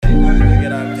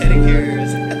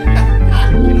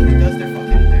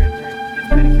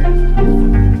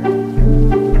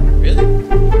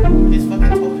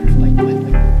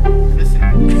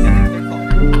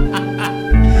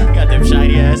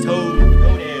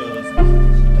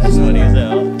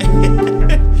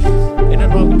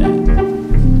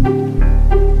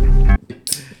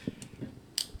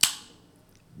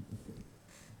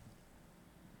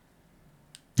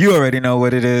You already know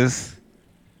what it is.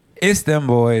 It's them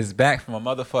boys back from a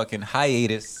motherfucking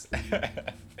hiatus.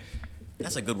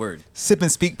 That's a good word. Sip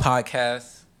and Speak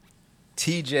podcast.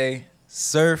 TJ,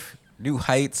 Surf, New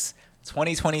Heights,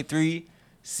 2023,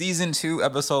 season 2,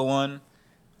 episode 1.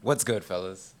 What's good,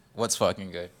 fellas? What's fucking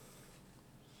good?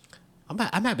 I'm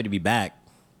happy to be back.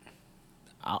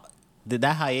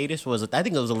 That hiatus I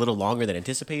think it was a little longer than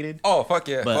anticipated. Oh, fuck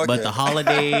yeah. But the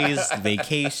holidays,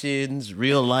 vacations,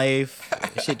 real life,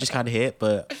 shit just kind of hit.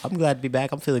 But I'm glad to be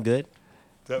back. I'm feeling good.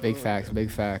 Big facts, big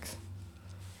facts.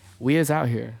 We is out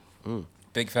here.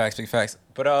 Big facts, big facts.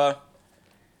 But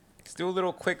let's do a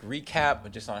little quick recap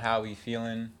just on how we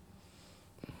feeling.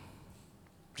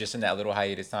 Just in that little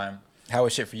hiatus time. How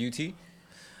was shit for you, T?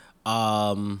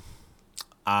 I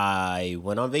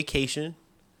went on vacation.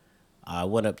 I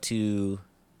went up to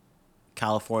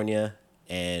California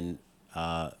and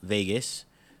Vegas.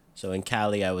 So in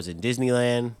Cali, I was in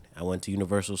Disneyland. I went to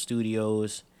Universal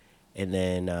Studios. And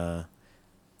then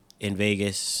in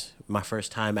Vegas, my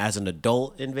first time as an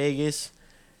adult in Vegas,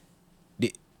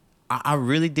 I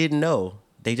really didn't know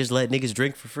they just let niggas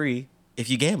drink for free if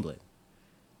you gambling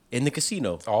in the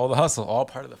casino. All the hustle, all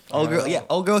part of the fun.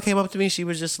 Old girl came up to me. She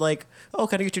was just like, "Oh,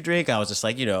 can I get your drink?" I was just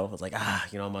like,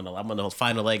 I'm on the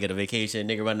final leg of the vacation.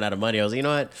 Nigga running out of money. I was like, you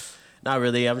know what? Not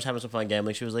really. I'm just having some fun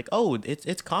gambling. She was like, "Oh, it's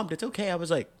comped. It's okay." I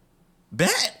was like,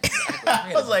 "Bet."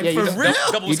 I was like, "For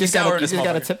real?" You just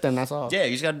gotta tip them. That's all. Yeah,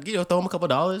 you just gotta throw them a couple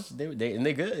dollars. They're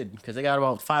good because they got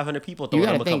about 500 people throwing You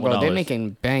them gotta a think, couple bro. dollars. They're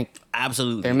making bank.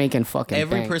 Absolutely. They're making fucking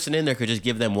Every bank. person in there could just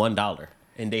give them $1,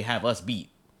 and they have us beat.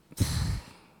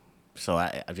 So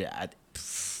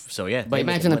so yeah. But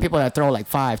imagine the people that throw like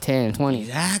 5, 10, 20.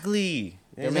 Exactly.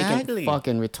 They're making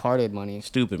fucking retarded money.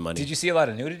 Stupid money. Did you see a lot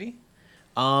of nudity?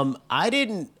 I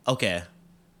didn't. Okay.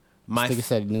 I think it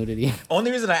said nudity. Only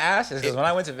reason I asked is because when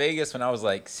I went to Vegas when I was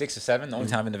like 6 or 7, the only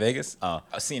time I've been to Vegas, I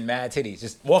was seeing mad titties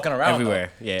just walking around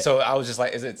everywhere. Though. Yeah. So I was just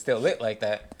like, is it still lit like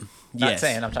that? Not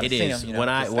saying I'm trying to see them. You know,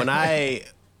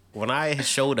 When I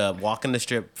showed up walking the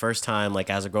strip first time, like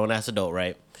as a grown ass adult,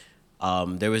 right?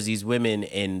 There was these women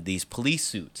in these police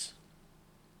suits.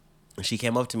 And she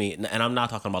came up to me, and I'm not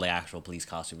talking about like actual police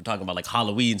costumes. We're talking about like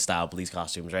Halloween style police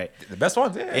costumes, right? The best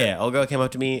ones, yeah. Yeah, old girl came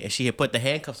up to me, and she had put the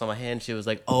handcuffs on my hand. She was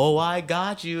like, "Oh, I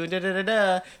got you," da da da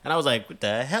da. And I was like, "What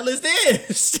the hell is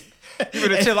this?" You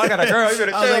better chill. I got a girl. You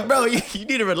better chill. I was like, "Bro, you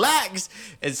need to relax."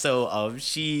 And so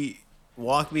she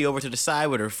walked me over to the side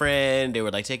with her friend. They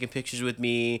were like taking pictures with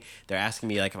me. They're asking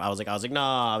me like, I was like,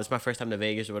 "Nah, it's my first time to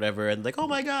Vegas or whatever." And like, "Oh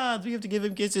my God, we have to give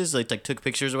him kisses." Like took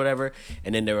pictures or whatever.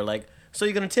 And then they were like, "So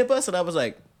you're gonna tip us?" And I was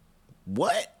like,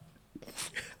 "What?"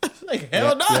 I was like,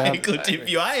 "Hell no, I ain't gonna tip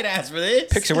you. I ain't asked for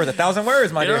this." Picture worth 1,000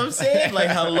 words, my You know dear. what I'm saying? Like,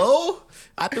 hello?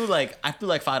 I threw like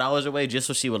 $5 away just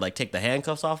so she would like take the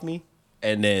handcuffs off me.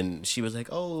 And then she was like,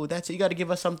 "Oh, that's it. You got to give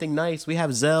us something nice. We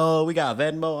have Zelle. We got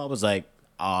Venmo." I was like,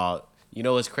 you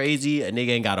know what's crazy? A nigga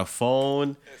ain't got a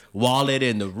phone, wallet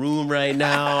in the room right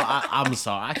now. I'm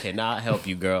sorry. I cannot help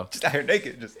you, girl. Just out here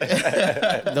naked. Just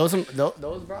Those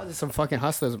bros are some fucking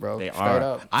hustlers, bro. They Straight are.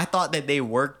 up. I thought that they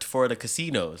worked for the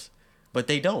casinos, but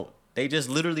they don't. They just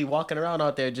literally walking around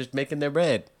out there just making their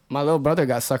bread. My little brother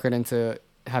got suckered into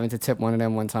having to tip one of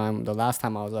them one time. The last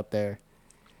time I was up there,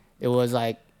 it was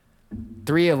like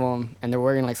 3 of them, and they're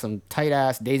wearing like some tight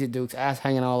ass Daisy Dukes, ass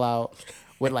hanging all out,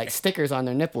 with like stickers on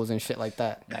their nipples and shit like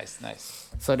that. nice.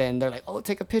 So then they're like, "Oh,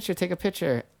 take a picture."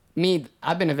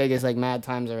 I've been to Vegas like mad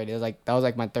times already. That was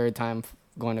like my 3rd time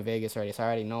going to Vegas already, so I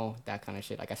already know that kind of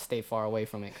shit. Like I stay far away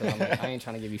from it because I'm like, I ain't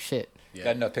trying to give you shit. Yeah.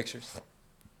 Got enough pictures.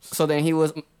 So then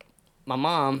my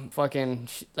mom fucking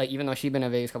like, even though she been to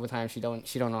Vegas a couple times, she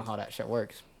don't know how that shit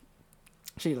works.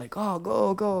 She like, "Oh,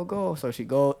 go." So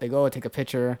they go take a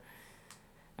picture,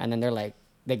 and then they're like,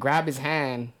 they grab his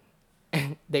hand.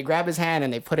 They grab his hand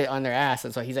and they put it on their ass,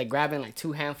 and so he's like grabbing like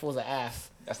 2 handfuls of ass.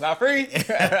 That's not free.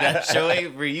 That's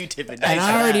showing for you tipping. And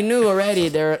I already knew already.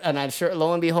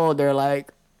 Lo and behold, they're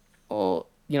like, "Oh,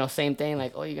 same thing.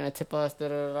 Like, oh, you're gonna tip us." Da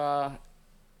da da.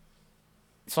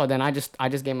 So then I just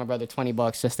gave my brother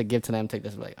 $20 just to give to them. Take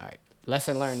this, like, all right,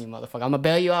 lesson learned, you motherfucker. I'm gonna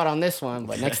bail you out on this one,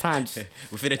 but next time,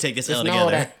 we're finna take this L just know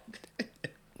together.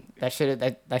 that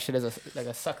shit is like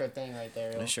a sucker thing right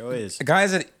there. Yo. It sure is.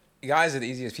 Guys are the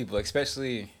easiest people,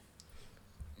 especially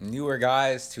newer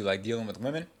guys to like dealing with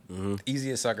women. Mm-hmm.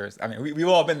 Easiest suckers. I mean, we've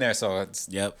all been there, so it's.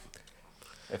 Yep.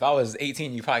 If I was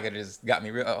 18, you probably could have just got me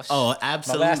real. Oh,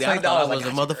 absolutely. I thought I was a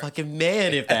motherfucking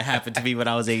man if that happened to me when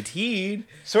I was 18.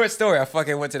 Short story, I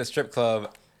fucking went to the strip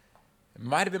club. It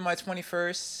might have been my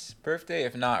 21st birthday,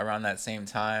 if not around that same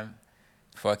time.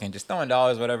 Fucking just throwing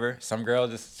dollars, whatever. Some girl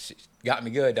just got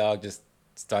me good, dog. Just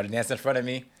started dancing in front of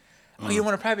me. Oh, you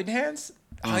want a private dance?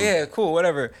 Oh yeah, cool,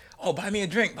 whatever. Oh, buy me a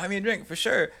drink for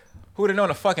sure. Who would have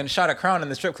known a fucking shot of Crown in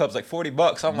the strip club's like $40?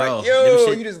 I'm Bro, like, them yo,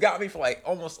 shit- you just got me for like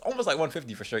almost like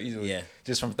 150 for sure, easily. Yeah.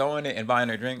 Just from throwing it and buying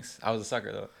her drinks. I was a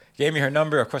sucker though. Gave me her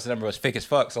number. Of course, the number was fake as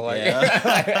fuck. So like,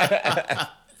 Yeah.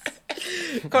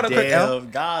 caught a quick L. Damn,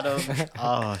 got him.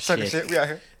 Oh Sucker shit. shit. We out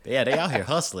here. Yeah, they out here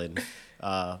hustling.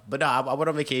 But no, I went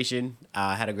on vacation.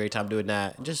 I had a great time doing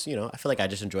that. Just, I feel like I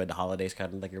just enjoyed the holidays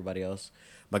kind of like everybody else.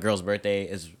 My girl's birthday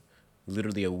is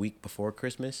literally a week before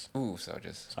Christmas. Ooh, so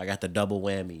just. So I got the double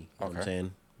whammy. You know what I'm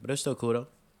saying? But it's still cool though.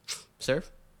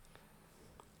 Surf?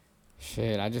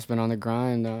 Shit, I just been on the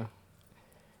grind.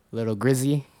 Little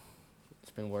Grizzy.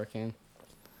 It's been working.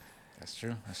 That's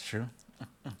true. That's true.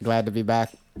 Glad to be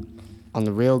back on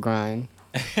the real grind.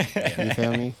 You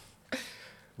feel me?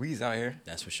 We's out here.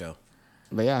 That's for sure.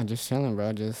 But yeah, just chilling,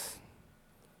 bro. Just,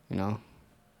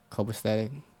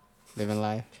 copacetic, living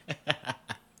life.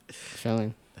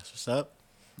 Chilling. That's what's up.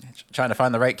 Trying to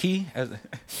find the right key,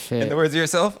 Shit. in the words of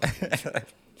yourself.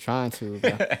 Trying to,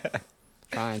 bro.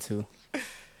 Trying to.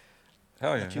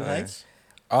 Hell yeah. You hell yeah. heights?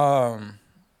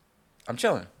 I'm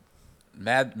chilling.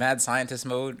 Mad scientist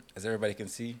mode, as everybody can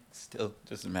see. Still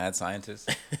just a mad scientist.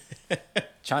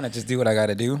 Trying to just do what I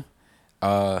gotta do.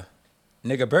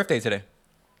 Nigga birthday today.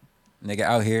 Nigga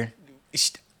out here.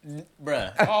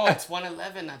 Bruh. Oh, it's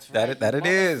 111. That's right. That it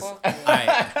is. All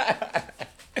right.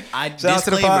 Shout out to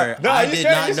the Disclaimer, pod. No, I you did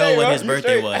straight, not you know straight, when bro. his You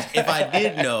birthday straight. was. If I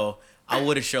did know, I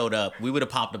would have showed up. We would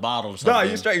have popped a bottle or something. No,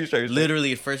 you straight. Literally,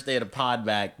 the first day of the pod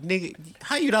back. Nigga,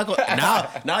 how you not going?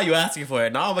 Now you asking for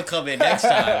it. Now I'm going to come in next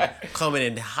time. Coming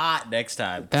in hot next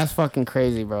time. That's fucking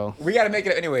crazy, bro. We gotta make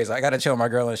it anyways. I gotta chill with my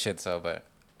girl and shit, but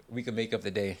we can make up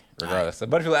the day regardless. A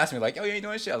bunch of people ask me like, yo, you ain't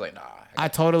doing shit? I was like, nah. I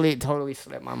totally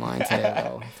slipped my mind today,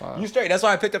 bro. Fuck. You straight. That's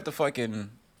why I picked up got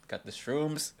the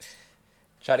shrooms.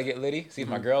 Try to get litty. See if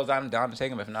my girl's down to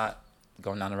take them. If not,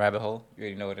 going down the rabbit hole. You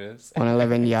already know what it is.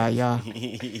 111, yeah.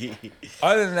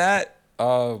 Other than that,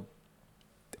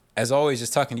 as always,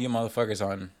 just talking to you motherfuckers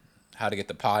on how to get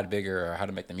the pod bigger or how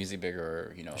to make the music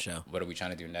bigger or, Sure. what are we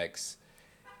trying to do next.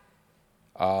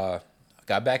 Got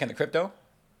back into crypto.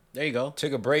 There you go.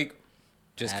 Took a break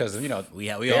just because, we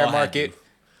bear all had market, to.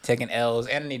 taking L's,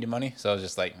 and I needed money. So I was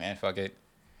just like, man, fuck it.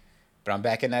 But I'm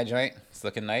back in that joint. It's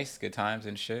looking nice. Good times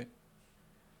and shit.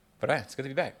 But it's good to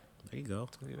be back. There you go.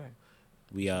 It's good to be back.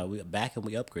 We are back and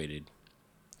we upgraded.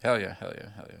 Hell yeah.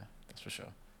 That's for sure.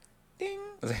 Ding.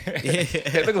 Look at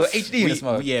a little HD in this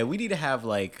mug. Yeah, we need to have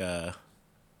like a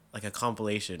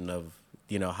compilation of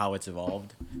how it's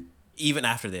evolved. Even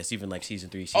after this, even like season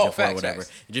 3, season 4, facts, whatever.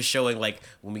 facts. Just showing like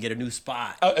when we get a new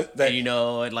spot, that-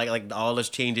 and like all those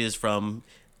changes from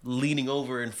leaning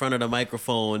over in front of the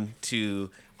microphone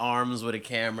to arms with a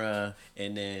camera,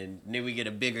 and then we get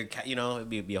a bigger, it'd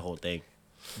be a whole thing.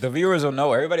 The viewers will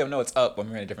know. Everybody will know it's up when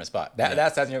we're in a different spot. Yeah.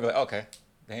 That's when you're like, okay,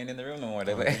 they ain't in the room no more.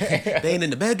 They like, They ain't in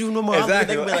the bedroom no more.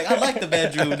 Exactly. They be like, I like the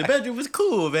bedroom. The bedroom was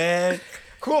cool, man.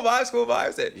 cool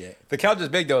vibes. Yeah. The couch is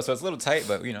big though, so it's a little tight,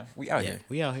 but we out Yeah, here.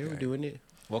 we out here. We're doing it.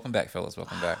 Welcome back, fellas.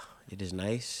 Welcome back. It is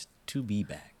nice to be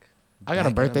back. I got a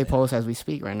Back birthday up. post as we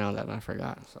speak right now that I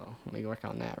forgot. So let me work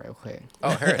on that real quick.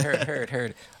 Oh,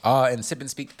 heard. And sip and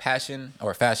speak passion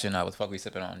or fashion. What the fuck we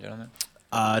sipping on, gentlemen?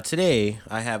 Today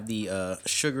I have the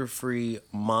sugar-free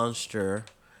Monster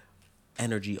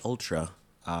Energy Ultra.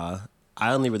 I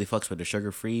only really fucks with the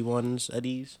sugar-free ones of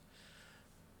these.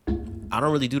 I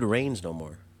don't really do the rains no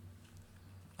more.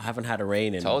 I haven't had a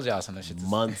rain in Told y'all some of this shit.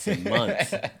 months and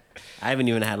months. I haven't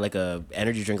even had like a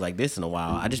energy drink like this in a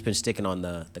while. I just been sticking on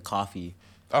the coffee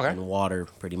Okay. and water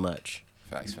pretty much.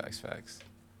 Facts.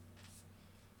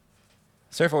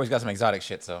 Surf always got some exotic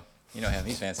shit, so you know him.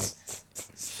 He's fancy.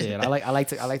 Shit, I like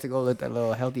to go with that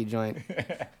little healthy joint.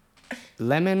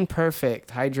 Lemon Perfect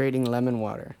hydrating lemon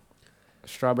water,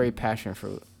 strawberry passion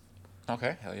fruit.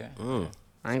 Okay, hell yeah.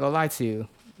 I ain't gonna lie to you,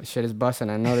 this shit is busting.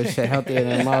 I know this shit healthier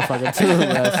than a motherfucker too,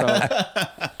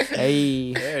 bro. So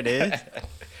hey, There it is.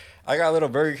 I got a little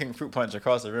Burger King fruit punch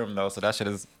across the room though, so that shit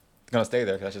is gonna stay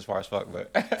there because that's just far as fuck. But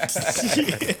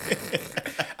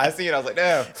I see it. I was like,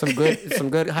 damn. some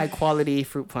good high quality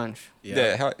fruit punch.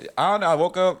 Yeah. Hell, I don't know. I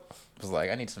woke up, was like,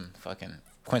 I need some fucking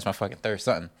quench my fucking thirst,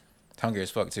 something. Hungry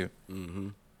as fuck too. Mm-hmm.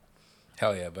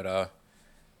 Hell yeah. But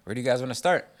where do you guys want to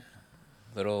start?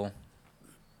 Little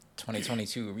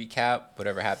 2022 recap,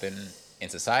 whatever happened in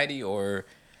society, or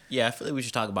Yeah, I feel like we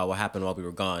should talk about what happened while we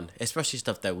were gone, especially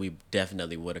stuff that we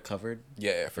definitely would have covered.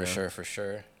 yeah, for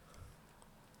sure.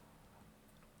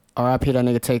 R.I.P. that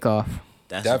nigga Takeoff.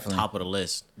 That's Definitely. the top of the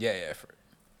list. Yeah.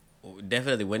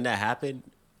 Definitely, when that happened,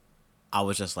 I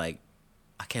was just like,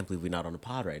 I can't believe we're not on the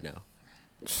pod right now.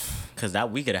 Cause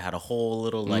that we could have had a whole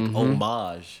little like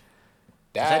homage.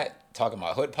 That talking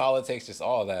about hood politics, just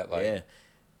all that. Like, Yeah.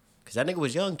 Cause that nigga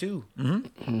was young too.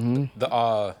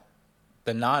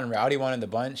 the non-rowdy one in the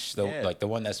bunch, Yeah. like the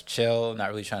one that's chill, not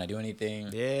really trying to do anything.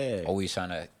 Yeah. Always trying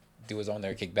to do his own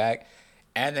there, kick back.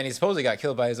 And then he supposedly got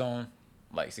killed by his own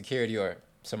like security or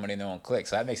somebody in their own clique.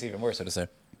 So that makes it even worse, so to say.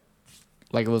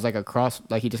 Like it was like a cross.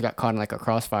 Like he just got caught in like a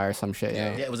crossfire or some shit.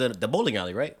 Yeah. Yeah. Yeah, it was at the bowling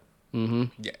alley, right? Yeah.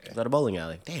 It was at a bowling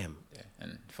alley. Damn. Yeah.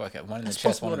 And fuck it, one in the That's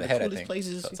chest, supposed to be one in one the of the head, I coolest think.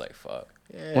 places. So it's like, fuck.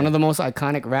 Yeah. One of the most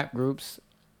iconic rap groups.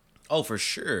 Oh, for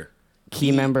sure.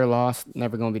 Key member lost.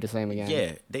 Never gonna be the same again.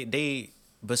 Yeah, they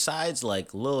besides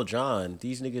like Lil Jon,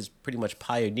 these niggas pretty much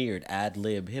pioneered ad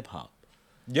lib hip hop.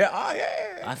 Yeah,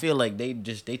 yeah. I feel like they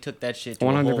took that shit to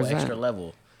a whole 100%. extra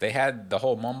level. They had the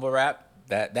whole mumble rap.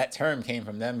 That term came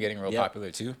from them getting real Yep.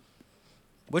 popular too.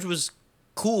 Which was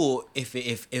cool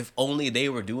if only they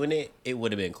were doing it, it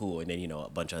would have been cool. And then, you know, a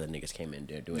bunch of other niggas came in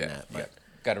there doing Yeah, that. But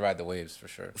got to ride the waves for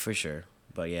sure. for sure.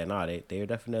 But yeah, no, they're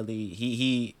definitely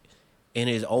he in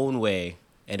his own way,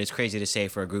 and it's crazy to say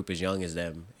for a group as young as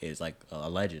them, is like a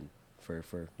legend for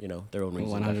you know, their own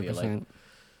reasons. 100%. Like.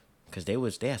 Cause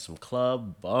they had some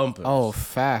club bumpers. Oh,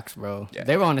 facts, bro. Yeah.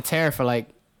 They were on a tear for like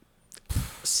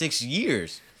 6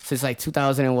 years. since like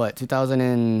 2000 and what?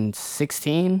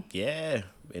 2016, Yeah,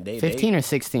 and they 15 or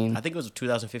 16. I think it was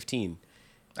 2015.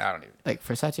 I don't even. Like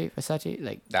Versace.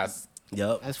 Like That's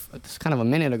Yup. that's kind of a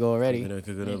minute ago already.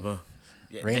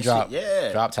 Yeah, raindrop.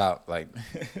 Yeah, Drop top. Like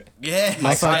yeah.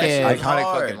 My fucking- iconic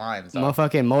hard. fucking lines. dog.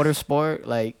 Motherfucking motorsport.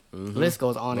 Like list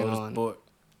goes on and on. Motorsport.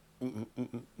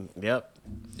 Yep.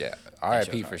 Yeah.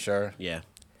 R.I.P. for sure. Yeah.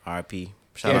 R.I.P.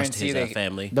 Shout out to Guarantee his they-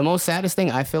 family. The most saddest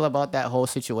thing I feel about that whole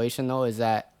situation though is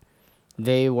that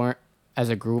they weren't as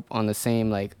a group on the same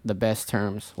like the best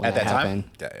terms when At that happened.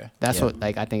 time. Yeah. That's Yeah. what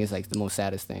like I think is like the most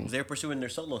saddest thing. They're pursuing their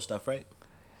solo stuff, right?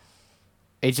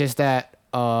 It's just that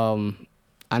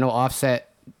I know Offset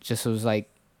just was like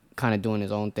kind of doing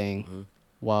his own thing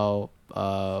while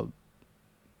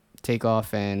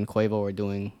Takeoff and Quavo were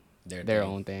doing their thing.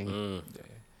 own thing.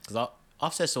 Because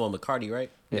Offset's the one with Cardi, right?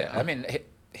 Yeah. I mean,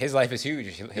 his life is huge.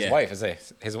 His Yeah. wife is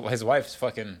his wife's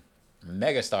fucking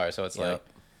megastar. So it's Yep. like,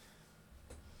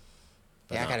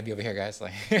 yeah, I gotta be over here, guys.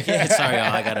 Like, Yeah, sorry,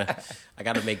 y'all. I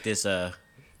gotta make this.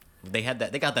 They got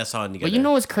that song together. But you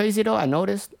know what's crazy though? I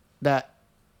noticed that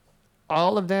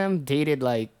all of them dated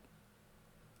like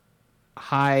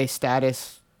high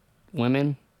status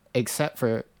women except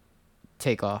for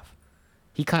Takeoff.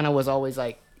 He kind of was always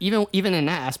like even in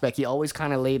that aspect, he always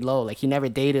kind of laid low. Like he never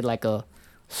dated like a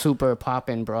super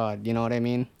poppin' broad. You know what I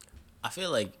mean? I feel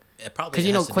like it probably Because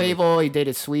you know has to do with- Quavo, he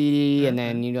dated Sweetie, and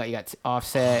then you know you got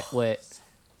Offset with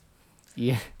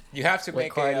yeah. you have to With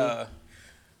make Cardi.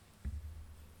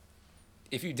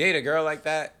 if you date a girl like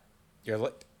that, your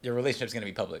relationship's gonna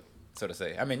be public, so to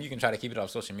say. I mean, you can try to keep it off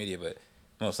social media, but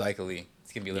most likely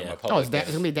it's gonna be a little Yeah. more public. Oh,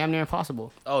 it's gonna be damn near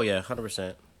impossible. Oh yeah,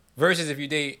 100%. Versus if you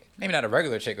date maybe not a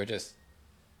regular chick or just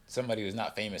somebody who's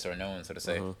not famous or known, so to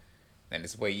say, then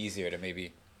it's way easier to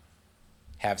maybe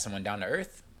have someone down to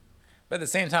earth. But at the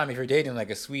same time, if you're dating like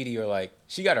a Sweetie or like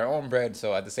she got her own bread,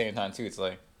 so at the same time too, it's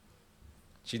like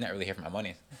she's not really here for my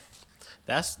money.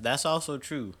 That's also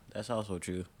true. That's also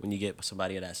true. When you get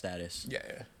somebody of that status,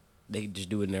 Yeah. they just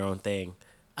doing their own thing.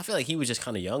 I feel like he was just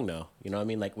kind of young though. You know what I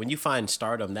mean? Like when you find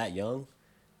stardom that young,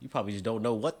 you probably just don't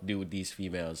know what to do with these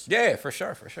females. Yeah, for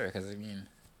sure. Because I mean,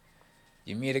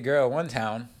 you meet a girl in one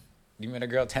town, you meet a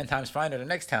girl 10 times finer the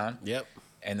next town, Yep.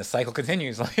 and the cycle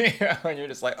continues. Like, when you're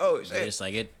just like, oh shit, It's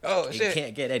like it. Oh, it shit.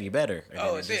 can't get any better. And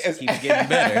Oh, then it shit. just keeps getting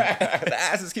better. the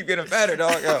asses keep getting fatter,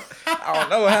 dog. Yo, I don't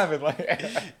know what happened.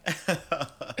 Like,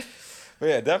 but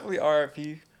yeah, definitely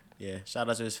RIP. Yeah. Shout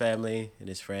out to his family and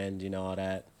his friends. You know all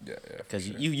that. Yeah, for Because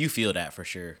sure. you feel that for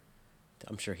sure.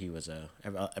 I'm sure he was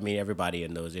I mean, everybody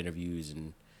in those interviews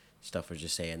and stuff was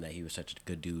just saying that he was such a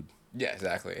good dude. Yeah,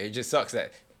 exactly. It just sucks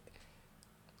that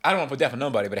I don't want to put death on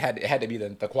nobody, but it had to be the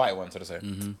quiet one, so to say.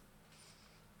 Mm-hmm.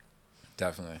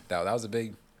 Definitely, that was a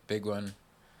big one.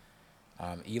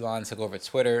 Elon took over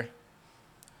Twitter.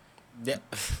 Yeah.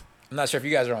 I'm not sure if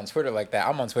you guys are on Twitter like that.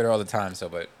 I'm on Twitter all the time,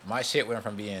 but my shit went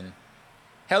from being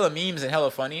hella memes and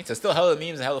hella funny to still hella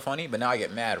memes and hella funny, but now I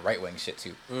get mad right wing shit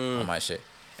too on my shit,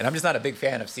 and I'm just not a big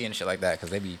fan of seeing shit like that because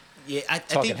they be Yeah. I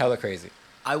talking think hella crazy.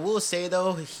 I will say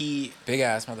though Big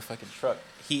ass motherfucking truck.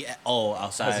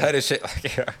 outside. Outside of shit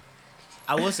like yeah.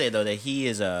 I will say though that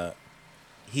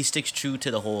he sticks true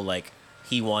to the whole like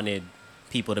he wanted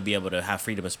people to be able to have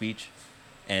freedom of speech,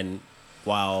 and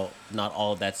while not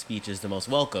all of that speech is the most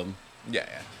welcome, Yeah.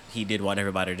 he did want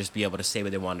everybody to just be able to say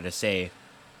what they wanted to say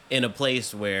in a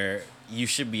place where you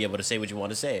should be able to say what you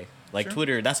want to say. Like True.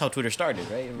 Twitter, that's how Twitter started,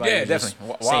 right? Everybody Yeah, was just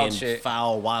definitely. Wild saying shit.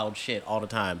 foul, wild shit all the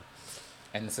time.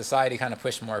 And society kind of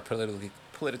pushed more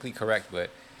politically correct, but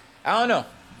I don't know.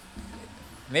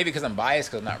 Maybe because I'm biased,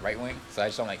 because I'm not right wing, so I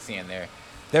just don't like seeing their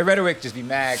rhetoric just be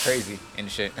mad crazy and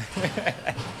shit.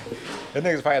 The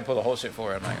niggas probably had to pull the whole shit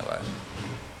for it. I'm not gonna lie.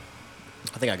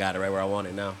 I think I got it right where I want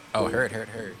it now. Oh, heard.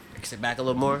 Sit back a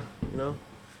little more, you know.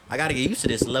 I gotta get used to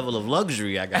this level of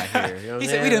luxury I got here. You know what He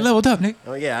I'm said we saying? done leveled up, Nick.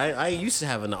 Oh yeah, I ain't used to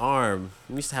having the arm.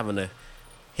 I'm used to having to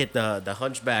hit the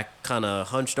hunchback kind of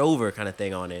hunched over kind of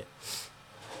thing on it.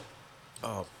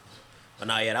 Oh, but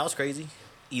nah, yeah, that was crazy.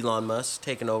 Elon Musk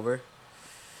taking over.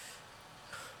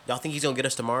 Y'all think he's gonna get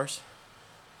us to Mars?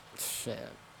 Shit.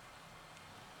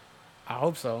 I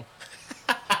hope so.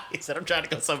 He said, "I'm trying to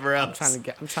go somewhere else."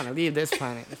 I'm trying to leave this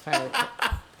planet.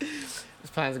 This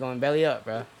planet's going belly up,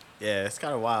 bro. Yeah, it's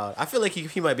kind of wild. I feel like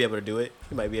he might be able to do it.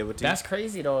 He might be able to. That's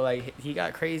crazy though. Like he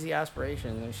got crazy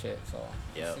aspirations and shit. So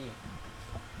Yep. see.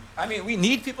 I mean, we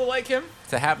need people like him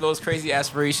to have those crazy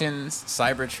aspirations.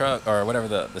 Cybertruck or whatever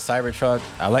the Cybertruck.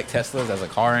 I like Teslas as a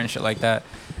car and shit like that.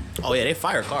 Oh yeah, they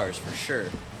fire cars for sure.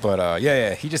 But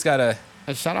yeah, he just gotta.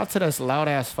 And shout out to this loud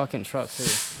ass fucking truck too.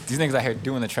 These niggas out here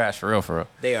doing the trash for real.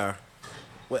 They are.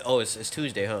 Wait, oh, it's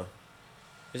Tuesday, huh?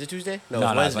 Is it Tuesday? No,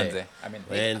 it's it's Wednesday. I mean,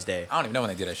 Wednesday. I don't even know when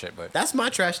they do that shit, but. That's my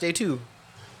trash day too.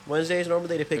 Wednesdays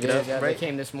normally they pick it up, Yeah, right? they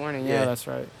came this morning. Yeah. Yeah, that's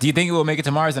right. Do you think it will make it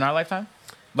to Mars in our lifetime?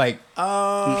 Like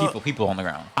people on the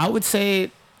ground. I would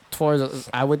say towards.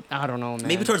 I don't know, man.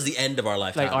 Maybe towards the end of our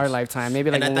lifetime. like our lifetime. Maybe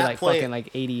like And at when we're that like point- fucking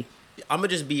like 80. I'm gonna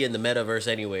just be in the metaverse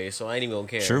anyway, so I ain't even gonna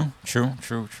care. True. I'm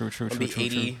gonna be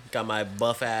 80, got my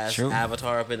buff ass True.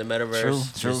 avatar up in the metaverse.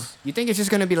 True. Just- You think it's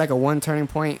just gonna be like a one turning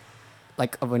point,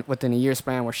 like within a year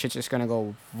span where shit's just gonna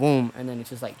go boom and then it's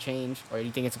just like change, or do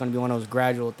you think it's gonna be one of those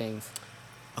gradual things?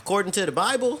 According to the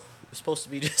Bible, it's supposed to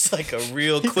be just like a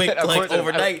real quick, said like according to the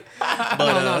overnight. But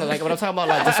No, like what I'm talking about,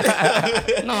 like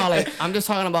just, no, like I'm just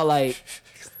talking about like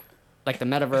the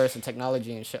metaverse and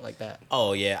technology and shit like that.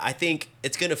 oh yeah, I think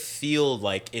it's gonna feel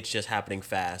like it's just happening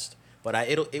fast, but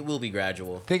it will be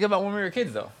gradual. Think about when we were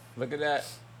kids, though. Look at that.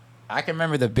 I can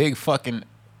remember the big fucking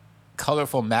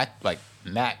colorful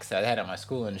Macs that I had at my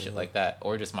school and shit like that,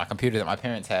 or just my computer that my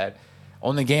parents had.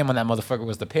 Only game on that motherfucker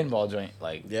was the pinball joint,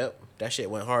 like. Yep, that shit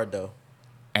went hard though.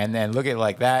 And then look at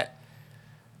like that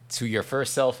to your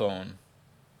first cell phone,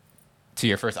 to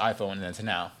your first iPhone, and then to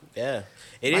now. Yeah,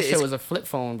 My shit was a flip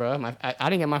phone, bro. I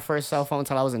didn't get my first cell phone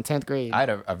until I was in 10th grade. I had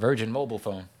a Virgin mobile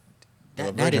phone.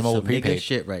 that Virgin is Mobile some nigga prepaid.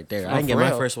 shit right there. No, I didn't get for my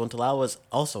real. first one until I was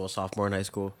also a sophomore in high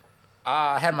school.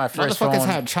 I had my first Motherfuckers phone.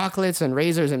 had chocolates and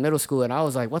razors in middle school, and I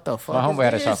was like, what the fuck? My is homeboy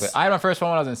had a this? chocolate. I had my first phone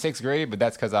when I was in 6th grade, but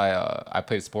that's because I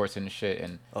played sports and shit,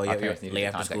 and Oh my yeah, parents needed late to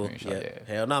after contact school. me and shit.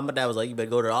 Yeah. Hell no, my dad was like, "You better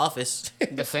go to the office."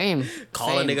 The same.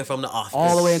 Call Same. a nigga from the office.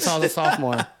 All the way until I was a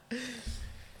sophomore.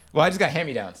 Well, I just got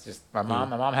hand-me-downs. Just my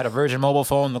mom had a Virgin mobile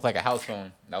phone, looked like a house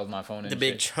phone. That was my phone. And The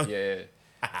big shit. chunk. Yeah.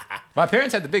 My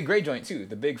parents had the big gray joint too,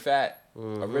 the big fat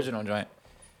original joint.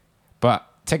 But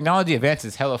technology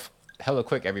advances hella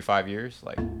quick every 5 years.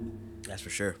 Like That's for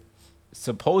sure.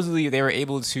 supposedly they were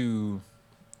able to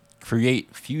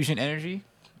create fusion energy,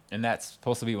 and that's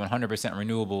supposed to be 100%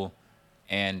 renewable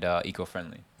and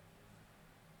eco-friendly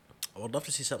I would love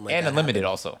to see something like and that. unlimited happen.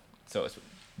 also. So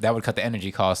that would cut the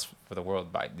energy costs for the world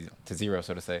to zero,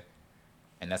 so to say.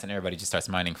 And that's when everybody just starts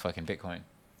mining fucking Bitcoin.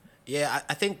 Yeah,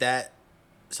 I think that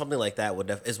something like that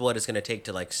is what it's gonna take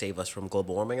to like save us from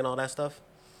global warming and all that stuff,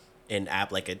 and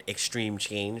like an extreme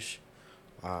change.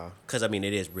 Because I mean,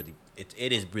 it is really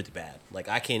bad. Like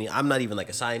I'm not even like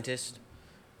a scientist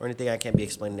or anything. I can't be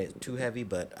explaining it too heavy,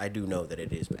 but I do know that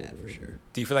it is bad for sure.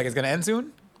 Do you feel like it's gonna end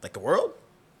soon? Like the world?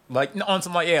 Like on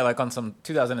some like on some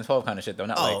 2012 kind of shit though.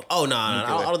 Not like No. nuclear.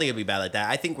 I don't think it'd be bad like that.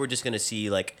 I think we're just gonna see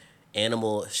like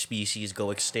animal species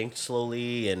go extinct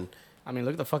slowly, and I mean,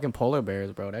 look at the fucking polar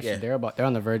bears, bro. That Yeah. shit, they're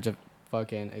on the verge of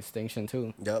fucking extinction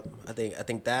too. yep. I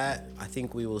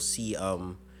think we will see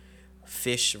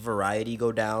fish variety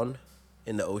go down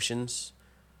in the oceans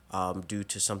due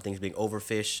to some things being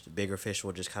overfished. Bigger fish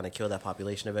will just kind of kill that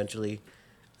population eventually.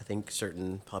 I think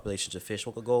certain populations of fish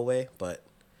will go away, but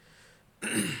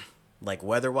like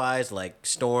weather-wise, like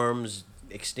storms,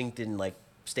 extinct in like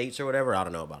states or whatever, I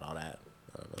don't know about all that.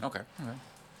 I don't know. Okay.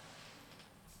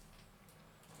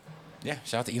 Yeah,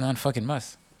 shout out to Elon fucking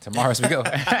Musk. To Mars we go.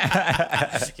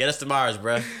 Get us to Mars,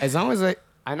 bro. As long as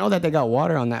I know that they got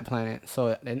water on that planet,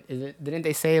 so didn't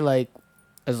they say like,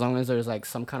 as long as there's like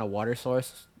some kind of water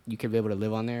source, you could be able to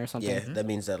live on there or something? Yeah, that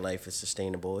means that life is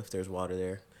sustainable if there's water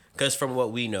there. Because from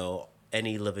what we know,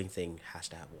 any living thing has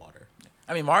to have water.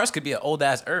 I mean, Mars could be an old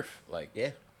ass Earth. Like,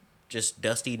 Yeah, just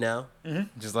dusty now.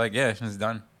 just like it's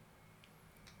done.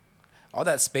 all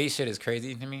that space shit is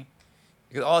crazy to me.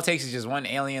 Because all it takes is just one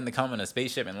alien to come in a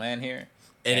spaceship and land here.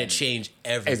 And it changed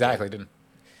everything. Exactly, dude.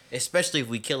 Especially if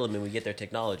we kill them and we get their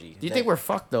technology. Do you think we're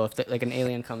fucked though if like an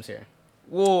alien comes here?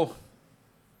 Well,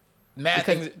 mad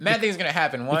things gonna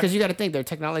happen. One, because you got to think their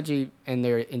technology and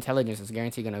their intelligence is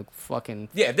guaranteed gonna fucking.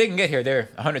 Yeah, if they can get here, they're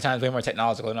 100 times way more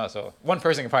technological than us. So one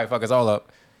person can probably fuck us all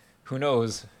up. Who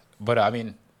knows? But I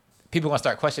mean, people gonna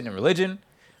start questioning religion.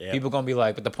 Yep. People gonna be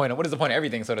like, "But what is the point of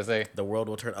everything?" So to say, the world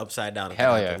will turn upside down.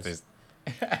 Hell yeah!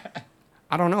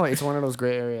 I don't know. It's one of those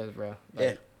gray areas, bro. Like,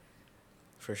 yeah,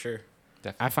 for sure.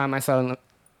 Definitely. I find myself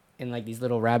in like these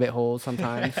little rabbit holes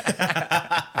sometimes,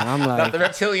 and I'm like, not the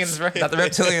reptilians, bro. Not the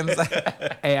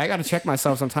reptilians. Hey, I gotta check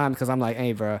myself sometimes because I'm like,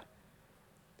 hey, bro,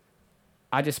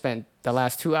 I just spent the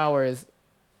last 2 hours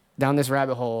down this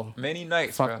rabbit hole. Many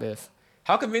nights, Fuck bro. this.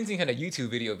 How convincing can a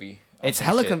YouTube video be? It's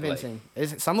hella convincing.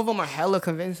 Like, some of them are hella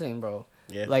convincing, bro.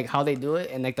 Yeah. Like how they do it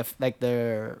and like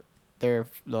their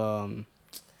the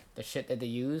shit that they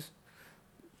use.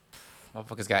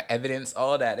 Motherfuckers got evidence,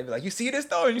 all that. They be like, you see this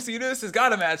though, and you see this, it's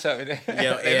gotta match up.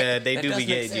 Yeah, they do be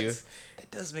getting you.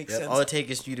 That does make sense. All it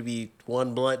takes is you to be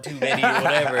one blunt too many or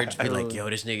whatever. Just be like, yo,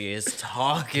 this nigga is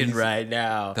talking right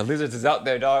now. The lizards is out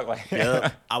there, dog. Like,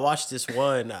 yep. I watched this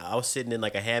one. I was sitting in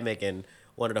like a hammock and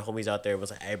one of the homies out there was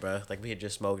like, hey, bro, like we had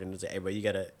just smoked and was like, hey, bro, you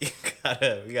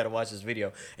gotta watch this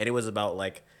video. And it was about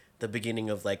like the beginning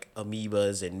of like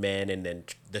amoebas and men and then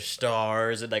the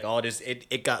stars and like all this.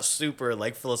 It got super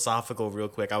like philosophical real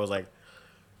quick. I was like,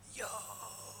 yo.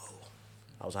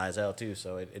 I was high as hell too,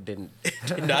 so it did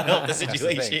not help the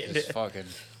situation. Just fucking,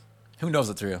 who knows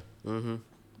what's real? Mm-hmm.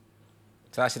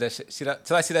 Till I see that shit,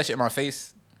 till I see that shit in my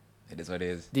face, it is what it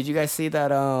is. Did you guys see that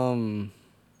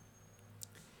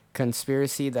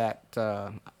conspiracy that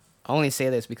I only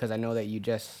say this because I know that you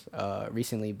just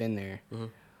recently been there, mm-hmm.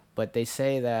 but they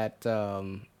say that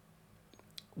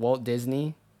Walt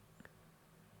Disney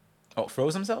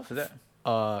froze himself? Is that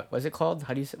what's it called?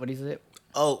 What is it?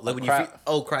 Oh, like when cryogenic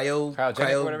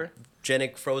or whatever?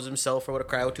 Cryogenic froze himself or what?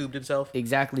 Cryotubed himself?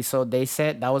 Exactly. So they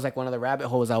said that was like one of the rabbit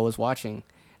holes I was watching.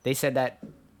 They said that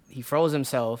he froze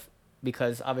himself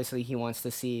because obviously he wants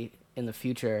to see in the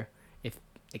future if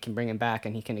it can bring him back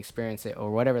and he can experience it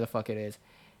or whatever the fuck it is.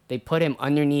 They put him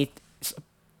underneath.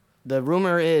 The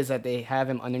rumor is that they have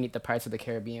him underneath the Pirates of the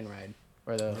Caribbean ride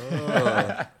or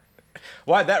the.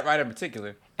 Why that ride in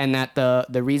particular? And that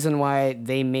the reason why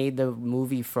they made the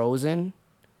movie Frozen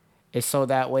is so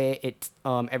that way it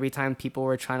every time people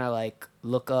were trying to like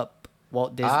look up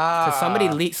Walt Disney because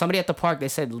somebody at the park they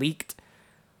said leaked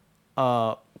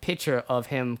a picture of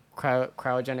him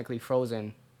cryogenically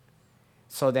frozen.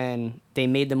 So then they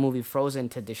made the movie Frozen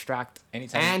to distract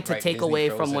and to take away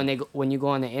from when you go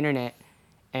on the internet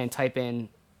and type in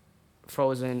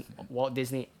Frozen Walt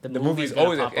Disney. The movie's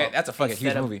always that's a fucking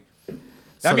huge movie.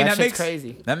 So that makes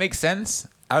crazy. That makes sense.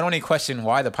 I don't only question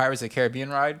why the Pirates of the Caribbean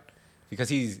ride because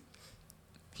he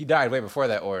died way before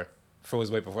that or froze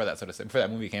way before that, so to say, before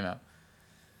that movie came out.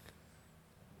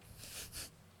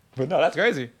 But no, that's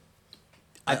crazy.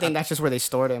 I think that's just where they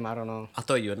stored him. I don't know. I'll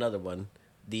throw you another one.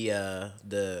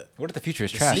 The what if the future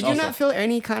is trash? Did you not feel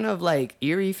any kind of like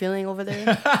eerie feeling over there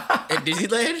at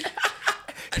Disneyland?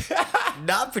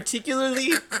 Not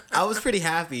particularly. I was pretty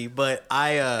happy, but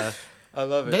I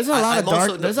love it. There's a lot of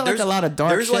dark. There's like a lot of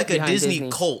dark. There's shit like a Disney Disney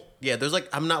cult. Yeah, there's like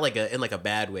I'm not like in like a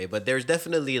bad way, but there's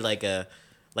definitely like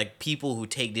people who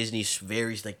take Disney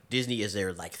very like Disney is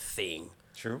their like thing.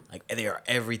 True. Like they are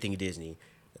everything Disney.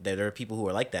 There are people who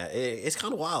are like that. It's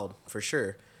kind of wild for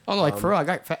sure. Oh no, like for real, I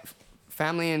got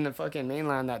family in the fucking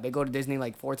mainland that they go to Disney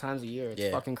like 4 times a year.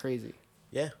 It's fucking crazy.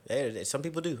 Yeah, some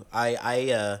people do.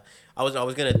 I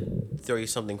was gonna throw you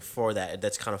something for that.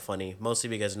 That's kind of funny, mostly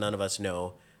because none of us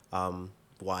know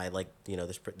why like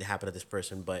this happened to this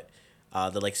person, but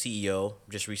the like CEO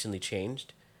just recently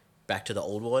changed back to the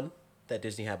old one that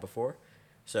Disney had before.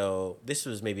 So this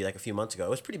was maybe like a few months ago. It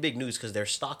was pretty big news because their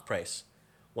stock price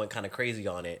went kind of crazy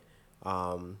on it,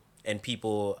 and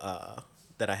people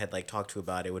that I had like talked to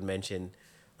about it would mention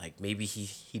like maybe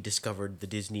he discovered the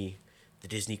Disney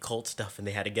cult stuff and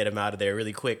they had to get him out of there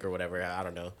really quick or whatever. I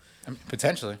don't know.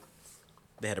 Potentially.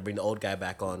 They had to bring the old guy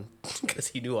back on because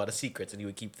he knew all the secrets and he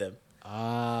would keep them.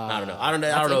 I don't know. I don't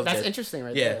know. If that's interesting,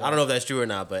 right? Yeah, there. I don't know if that's true or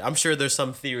not, but I'm sure there's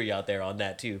some theory out there on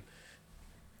that too.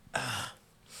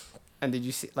 And did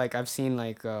you see? Like, I've seen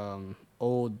like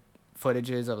old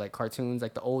footages of like cartoons,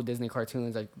 like the old Disney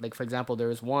cartoons. Like for example, there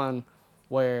was one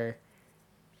where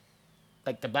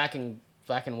like the black and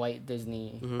white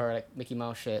Disney or like Mickey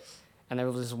Mouse shit, and there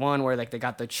was this one where like they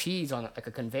got the cheese on like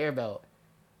a conveyor belt,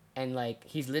 and like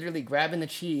he's literally grabbing the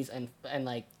cheese and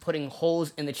like putting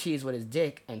holes in the cheese with his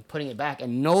dick and putting it back,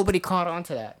 and nobody caught on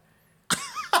to that.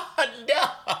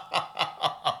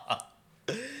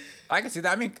 I can see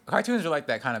that. I mean, cartoons were like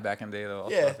that kind of back in the day, though.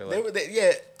 Also, Yeah, I feel like.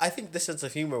 yeah. I think the sense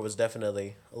of humor was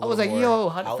definitely a little I was like, more yo,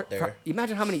 out there.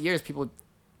 imagine how many years people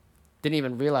didn't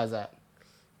even realize that.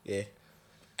 Yeah,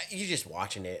 you just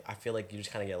watching it. I feel like you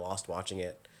just kind of get lost watching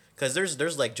it because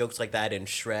there's like jokes like that in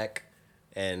Shrek,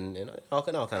 and all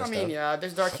kind of I stuff. mean, yeah,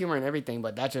 there's dark humor and everything,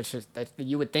 but that's just that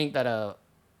you would think that a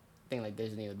thing like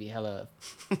Disney would be hella.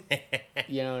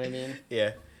 You know what I mean?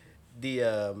 Yeah, the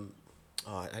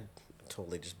I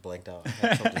totally just blanked out. I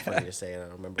had something funny to say and I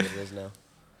don't remember what it is now.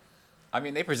 I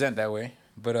mean, they present that way,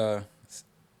 but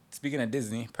speaking of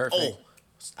Disney, perfect. Oh,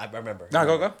 I remember. No,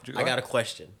 go. I got a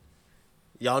question.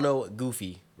 Y'all know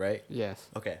Goofy, right? Yes.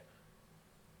 Okay.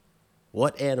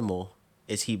 What animal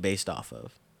is he based off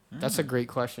of? That's a great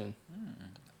question.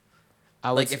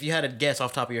 I would Like, if you had a guess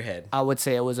off top of your head. I would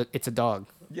say it's a dog.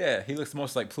 Yeah, he looks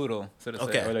most like Pluto, so to say,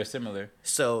 Okay. or they're similar.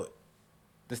 So,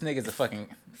 This nigga's a fucking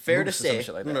fair to moose or some say,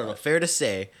 shit like no, that. fair to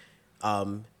say,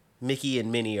 Mickey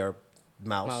and Minnie are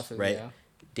mouse, Mouses, right? yeah.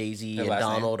 Daisy Their and last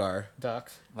Donald are.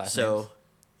 Ducks. Last So, names.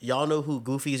 y'all know who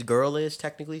Goofy's girl is,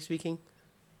 technically speaking?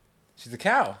 She's a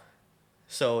cow,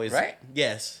 So, is Right?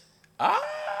 Yes. ah,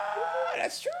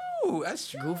 that's true. That's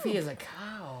true. Goofy is a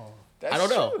cow. That's I don't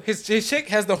know. true. His chick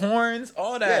has the horns,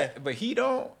 all that, Yeah. but he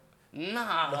don't.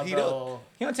 Nah, he bro.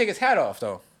 He don't take his hat off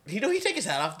though. He take his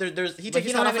hat off. He But takes he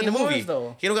his don't hat have off in the any movie. horns,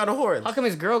 though. He don't got no horns. How come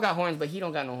his girl got horns but he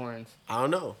don't got no horns? I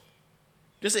don't know.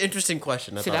 Just an interesting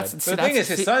question. I See, thought that's I'd- So the thing is,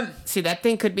 his son. See, that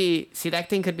thing could be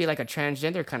like a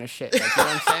transgender kind of shit. Like, you know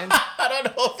what I'm saying? I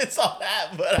don't know if it's all that,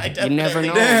 but I You definitely never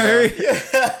know. Damn.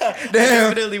 I Damn.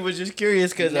 definitely was just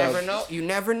curious because You never know. You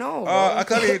never know. Bro. I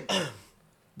mean,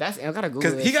 That's I gotta Google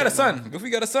because this he got a shit, man. son. Goofy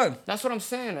got a son. That's what I'm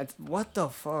saying. What the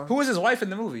fuck? Who was his wife in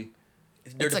the movie?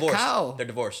 they're It's a divorced. cow. They're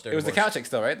divorced. It was the cow chick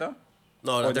still, right? Though.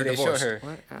 No, Or they're did they show divorced. her?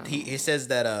 What? He says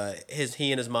that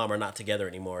he and his mom are not together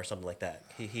anymore or something like that.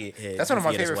 That's one of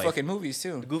my Goofy and his favorite wife. fucking movies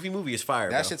too. The Goofy movie is fire.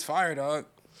 That bro. shit's fire, dog.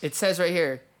 It says right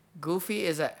here, Goofy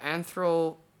is an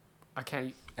I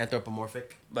can't.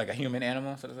 Anthropomorphic. Like a human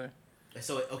animal, so to say.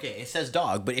 So okay, it says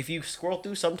dog, but if you scroll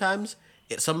through, sometimes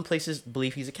some places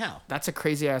believe he's a cow. That's a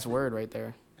crazy ass word right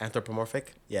there.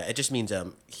 Anthropomorphic. Yeah, it just means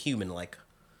human like.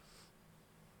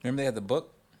 Remember they had the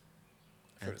book?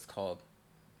 I forget what it's called.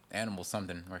 Animal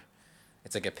something, where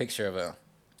it's like a picture of a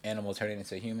animal turning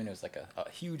into a human. It was like a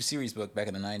huge series book back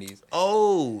in the 90s.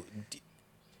 Oh,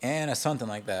 And a something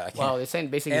like that. I can't. Wow, they're saying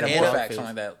basically Anamorphic, the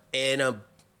something like that. and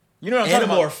You know what I'm talking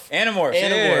Animorph. about? Animorphs.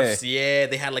 Animorphs. Yeah. Yeah,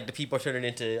 they had like the people turning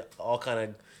into all kind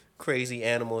of crazy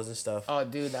animals and stuff. Oh,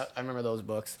 dude, I remember those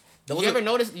books. Those Did you are- ever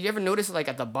notice? You ever notice like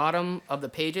at the bottom of the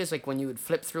pages, like when you would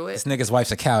flip through it, This nigga's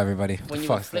wife's a cow, everybody. What when the you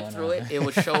would fuck's flip going through on? it, it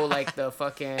would show like the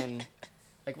fucking,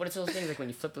 like what is those things? Like when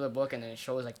you flip through the book and then it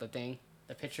shows like the thing,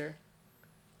 the picture.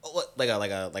 Oh, what, like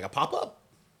a pop up.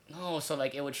 No, so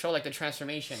like it would show like the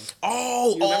transformation. Oh,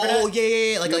 You remember oh, that?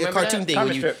 yeah, like You a remember cartoon that? thing Comic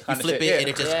when you strip kinda flip shit, it yeah. and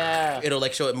it just Yeah. it'll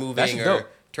like show it That moving shit's or dope.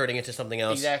 turning into something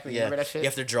else. Exactly, you remember that shit? You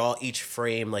have to draw each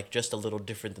frame like just a little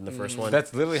different than the first one.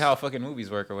 That's literally how fucking movies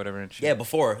work or whatever. And shit. Yeah,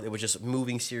 before it was just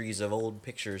moving series of old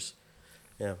pictures.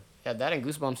 Yeah, Yeah, that and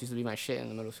Goosebumps used to be my shit in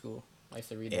the middle school. I used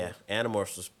to read yeah. those.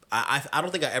 Animorphs was. I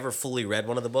don't think I ever fully read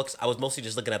one of the books. I was mostly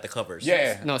just looking at the covers.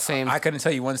 Yeah. No, same. I couldn't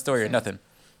tell you one story or nothing.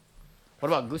 What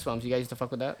about Goosebumps? You guys used to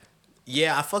fuck with that?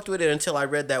 Yeah, I fucked with it until I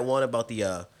read that one about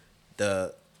the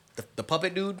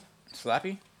puppet dude.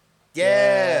 Slappy?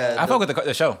 Yeah, I fuck with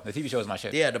the show. The TV show is my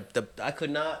shit. Yeah, the I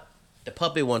could not. The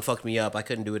puppet one fucked me up. I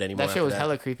couldn't do it anymore. That shit was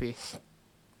hella creepy.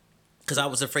 Because I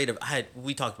was afraid of.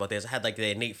 We talked about this. I had like the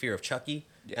innate fear of Chucky,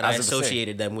 Yeah, and I I was gonna say.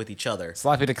 associated them with each other.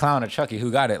 Slappy the Clown or Chucky,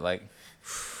 who got it? Like,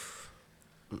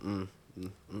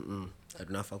 I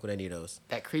do not fuck with any of those.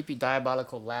 That creepy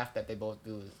diabolical laugh that they both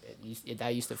do.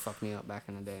 That used to fuck me up back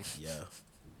in the day. Yeah.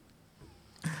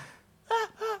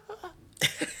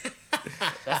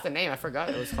 That's the name. I forgot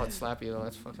it was called Slappy though.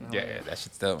 That's fucking yeah, hilarious. that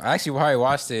shit's dope. I actually probably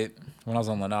watched it when I was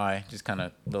on Lanai. Just kind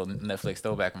of little Netflix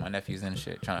throwback with my nephews and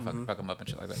shit, trying to fuck them up and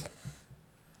shit like that.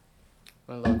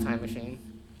 One little time machine.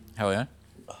 Hell yeah.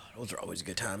 Oh, those are always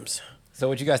good times. So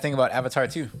what you guys think about Avatar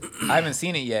 2? I haven't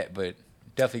seen it yet, but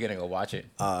definitely gonna go watch it.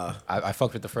 I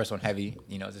fucked with the first one heavy.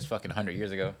 You know, just fucking 100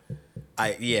 years ago.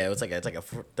 It's like a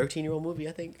 13-year-old movie.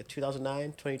 I think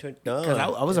 2009, 2020. No, Because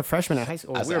I was a freshman at high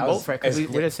school. I was- We were I both was-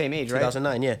 freshmen. We're the same age, right?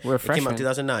 2009. Yeah, We're it came out freshmen. in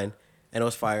 2009, and it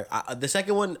was fire. The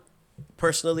second one,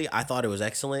 personally, I thought it was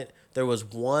excellent. There was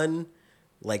one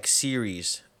like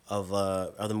series of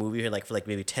the movie here, like for like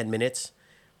maybe 10 minutes,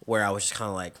 where I was just kind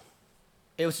of like,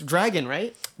 It was dragging,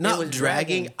 right? Not It was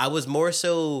dragging. I was more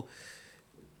so.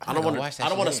 I don't want watch to. that I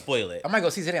don't want to shit. spoil it. I might go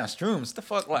see today on Streams. What the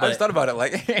fuck? Like, I But- just thought about it.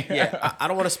 Like, Yeah, I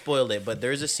don't want to spoil it, but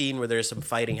there's a scene where there's some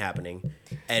fighting happening,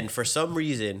 and for some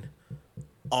reason,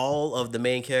 all of the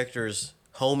main characters'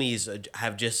 homies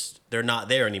have they're not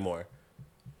there anymore.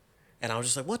 And I was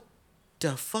just like, what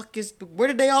the fuck where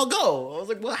did they all go? I was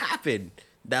like, what happened?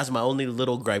 That's my only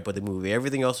little gripe with the movie.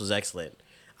 Everything else was excellent.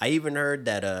 I even heard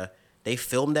that they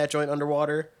filmed that joint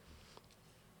underwater.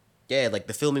 Yeah, like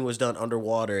the filming was done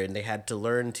underwater, and they had to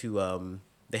learn to.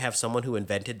 They have someone who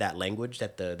invented that language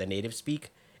that the natives speak,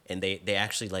 and they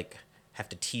actually like have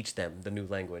to teach them the new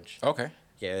language. okay,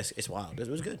 Yeah, it's wild. It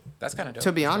was good. that's kind of dope.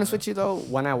 To be honest with you, though,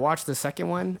 when I watched the second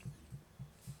one,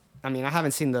 I mean, I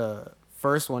haven't seen the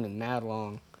first one in mad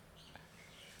long,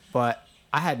 but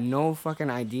I had no fucking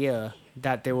idea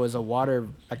that there was a water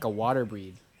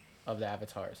breed of the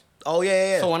avatars. Oh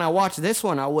yeah. So when I watched this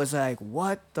one, I was like,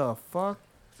 what the fuck?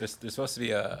 There's supposed to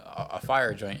be a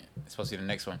fire joint. It's supposed to be the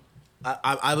next one.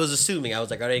 I was assuming. I was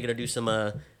like, are they gonna do some?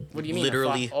 What do you mean?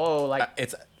 Literally, like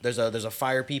It's there's a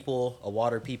fire people, a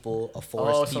water people, a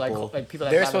forest so people. like people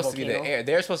that they're fly the supposed to be the volcano? air.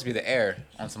 They're supposed to be the air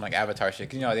on some like Avatar shit.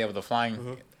 'Cause you know they have the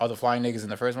flying, all the flying niggas in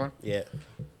the first one. Yeah.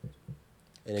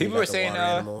 And then People you got were the saying, water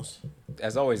animals.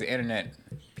 As always, the internet.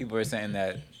 People were saying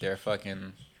that they're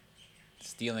fucking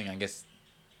stealing, I guess,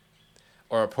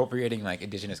 or appropriating like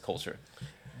indigenous culture.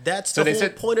 That's so the they whole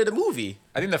said- point of the movie.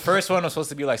 I think the first one was supposed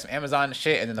to be like some Amazon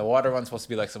shit, and then the water one's supposed to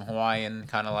be like some Hawaiian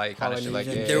kind of shit. Like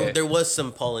Polynesian. There was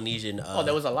some Polynesian. Oh,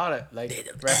 there was a lot of like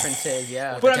references,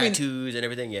 yeah. But I mean- tattoos and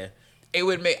everything. Yeah. it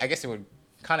would make. I guess it would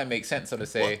kind of make sense. So to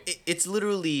say, Well, it's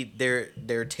literally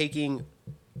they're taking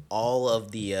all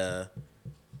of the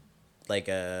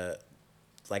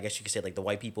I guess you could say like the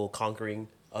white people conquering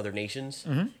other nations,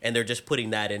 and they're just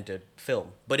putting that into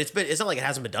film. But it's not like it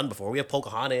hasn't been done before. We have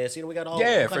Pocahontas, we got all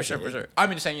yeah, all for kinds sure, of for shit. sure.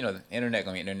 I'm just saying, the internet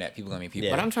gonna be internet. People gonna be people.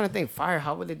 Yeah. But I'm trying to think, fire.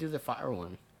 How would they do the fire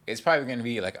one? It's probably gonna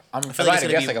be like I'm feel about like it's to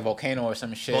gonna guess be like a volcano or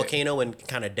some shit. Volcano and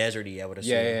kind of deserty, I would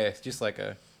assume. Yeah, it's just like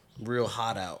a. Real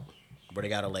hot out, where they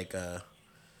gotta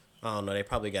I don't know. They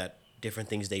probably got different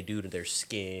things they do to their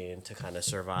skin to kind of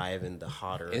survive in the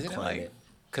hotter Isn't it climate. like?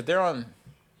 Cause they're on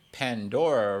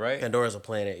Pandora, right? Pandora's a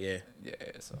planet, yeah. Yeah.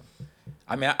 So,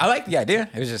 I mean, I like the idea.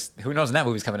 It was just who knows when that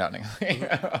movie's coming out,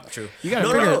 nigga. True. You gotta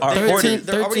no, figure no, no. Our 13,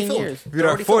 They're already 13 filmed. years. We're in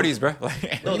our 40s, bro. Like, No, do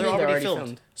you they're mean they're already already filmed.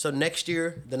 filmed? So next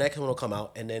year, the next one will come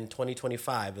out, and then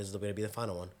 2025 is going to be the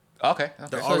final one. okay. They're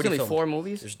So it's already gonna be filmed. 4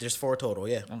 movies. There's 4 total,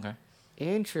 yeah. Okay.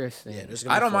 Interesting. Yeah, there's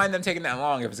gonna I be don't 4. mind them taking that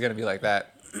long if it's gonna be like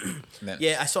that. Then,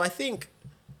 Yeah, so I think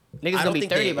Niggas I gonna don't be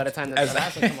think 30 they- by the time that the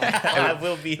last one come out. I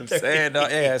will be. I'm saying,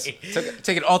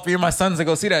 taking all 3 of my sons to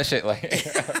go see that shit. Like,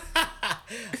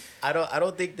 I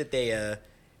don't think that they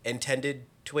intended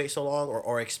to wait so long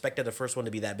or expected the first one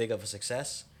to be that big of a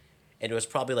success. And it was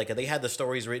probably like they had the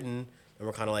stories written and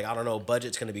we're kind of like, I don't know,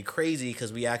 budget's going to be crazy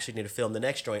because we actually need to film the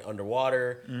next joint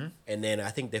underwater. Mm-hmm. And then I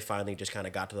think they finally just kind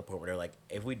of got to the point where they're like,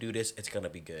 if we do this, it's going to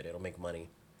be good. It'll make money.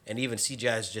 And even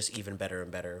CGI is just even better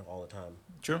and better all the time.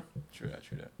 true that.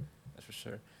 That's for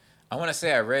sure. I want to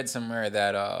say I read somewhere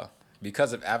that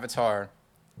because of Avatar,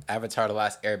 The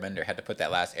Last Airbender had to put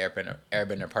that last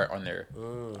Airbender part on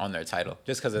their title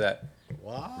just because of that.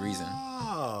 Wow. Reason.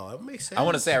 That makes sense. I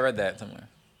want to say I read that somewhere.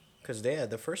 Because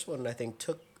the first one, I think,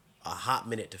 took a hot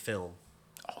minute to film.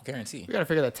 Oh, guarantee. We gotta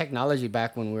figure the technology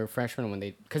back when we were freshmen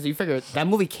because you figure that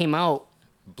movie came out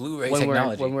Blu-ray when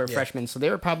technology. we were Yeah. freshmen, so they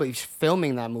were probably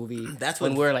filming that movie. That's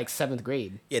when when- we were like 7th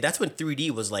grade. Yeah, that's when 3D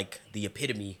was like the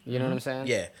epitome. You know what I'm saying?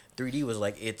 Yeah, 3D was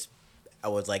like I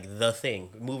was like the thing.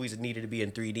 Movies needed to be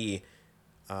in 3D.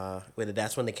 Whether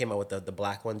that's when they came out with the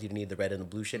black ones, you didn't need the red and the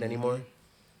blue shit anymore.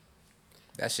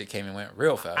 That shit came and went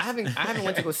real fast. I haven't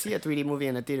went to go see a 3D movie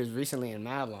in the theaters recently in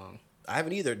mad long. I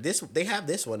haven't either. They have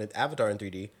this one, Avatar in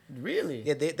 3D. Really?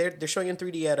 Yeah, they're showing in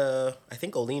 3D at I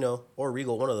think Olino or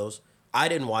Regal, one of those. I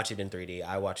didn't watch it in 3D.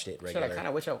 I watched it Shit, regular. I kind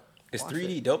of wish I. Is watched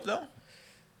 3D it. dope though?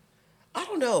 I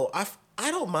don't know. I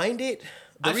don't mind it.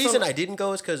 The I reason saw- I didn't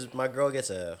go is because my girl gets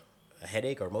a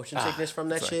headache or motion sickness from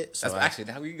that So shit. So that's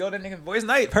actually how we go to nigga boys'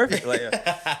 night. Perfect. Like,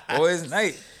 boys'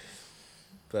 night.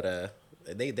 But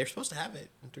they're supposed to have it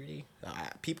in 3D.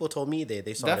 People told me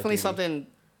they saw Definitely it in 3D. something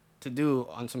to do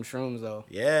on some shrooms though.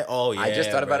 Yeah. Oh yeah. I just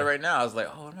thought about it bruh. right now. I was like,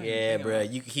 oh, no, Yeah, bro.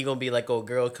 He gonna be like, oh,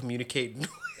 girl, communicating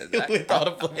Exactly. with all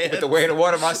the plans. with the weight of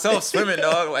water myself swimming,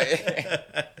 dog. Like,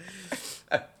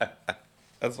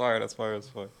 that's fire.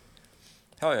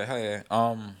 Hell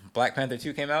yeah. Black Panther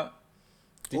 2 came out.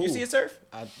 Did you Ooh. see it, Surf?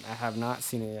 I have not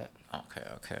seen it yet. Okay.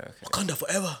 Wakanda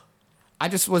forever. I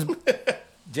just was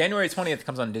January 20th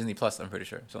comes on Disney Plus. I'm pretty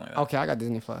sure something like that. okay. I got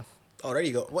Disney Plus. Oh, there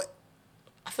you go. What?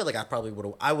 I feel like I probably would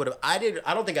have. I did.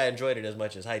 I don't think I enjoyed it as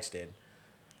much as Heights did.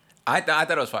 I thought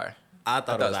it was fire. I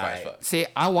thought it was fire as alright. fuck. See,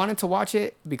 I wanted to watch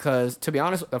it because, to be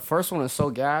honest, the first one was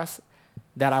so gas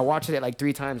that I watched it like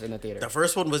 3 times in the theater. The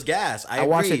first one was gas. I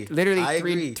watched agree. it literally I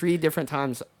three agree. three different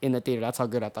times in the theater. That's how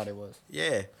good I thought it was.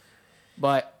 Yeah.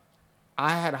 But I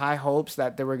had high hopes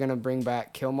that they were gonna bring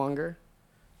back Killmonger.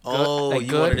 Oh, Like, you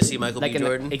good, wanted to see Michael like B. in the-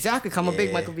 Jordan? exactly. 'Cause I'm a big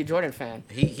Yeah. Michael B. Jordan fan.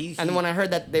 He And then when I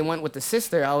heard that they went with the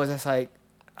sister, I was just like,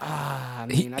 I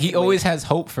mean, I He could always wait. has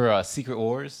hope for Secret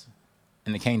Wars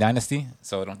in the Kang Dynasty,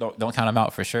 so don't count him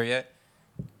out for sure yet.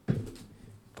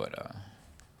 But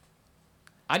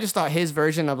I just thought his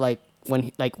version of like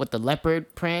like with the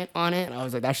leopard print on it, I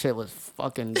was like, that shit was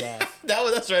fucking gas.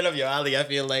 that's right up your alley. I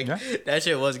feel like Yeah. that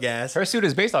shit was gas. her suit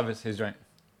is based off his joint,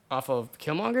 Off of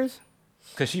Killmonger's?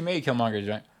 because she made Killmonger's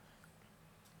joint.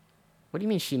 What do you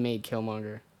mean she made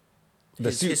Killmonger? The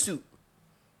His suit.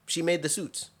 She made the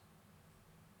suits.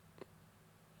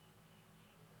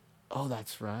 Oh,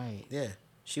 that's right. Yeah,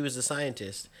 she was the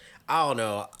scientist. I don't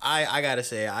know. I gotta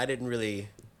say, I didn't really.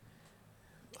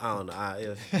 I don't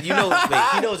know. You know, wait,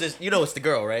 he knows this. You know, it's the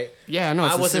girl, right? Yeah, I know.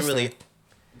 It's I the wasn't sister. really.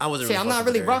 I wasn't. See, really I'm not fucking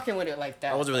really with her. rocking with it like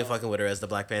that. I wasn't really fucking with her as the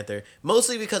Black Panther,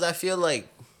 mostly because I feel like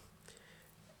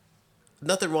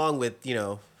nothing wrong with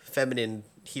feminine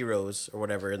heroes or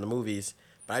whatever in the movies,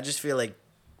 but I just feel like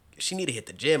she need to hit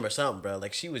the gym or something, bro.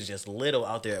 Like she was just little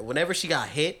out there. Whenever she got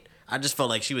hit, I just felt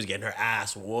like she was getting her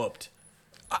ass whooped.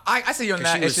 I see you on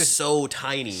 'Cause that. she was It's just so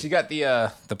tiny. she got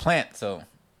the plant, so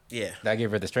Yeah. that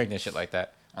gave her the strength and shit like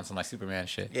that on some like Superman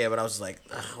shit. Yeah, but I was just like,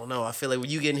 I don't know. I feel like when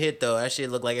you getting hit though, that shit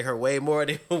looked like it hurt way more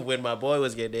than when my boy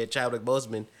was getting hit, Chadwick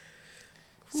Boseman.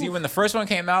 See, when the first one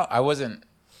came out, I wasn't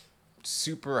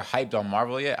super hyped on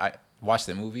Marvel yet. I watched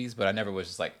the movies, but I never was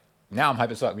just like. Now I'm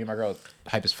hype as fuck. Me and my girl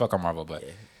hype as fuck on Marvel, but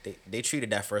Yeah, they treated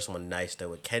that first one nice though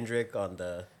with Kendrick on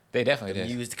the they definitely did.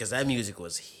 music because that music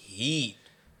was heat.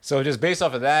 So just based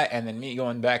off of that, and then me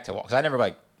going back to because I never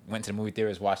like went to the movie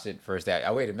theaters, watched it first day.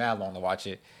 I waited mad long to watch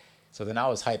it, so then I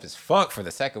was hype as fuck for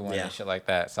the second one Yeah. and shit like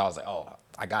that. So I was like, oh,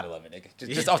 I gotta love it, nigga.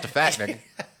 Just off the fact, nigga.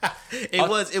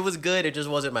 It was good. It just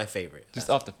wasn't my favorite. Just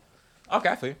off the. Okay,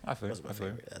 I feel you. I It feel you. wasn't my I feel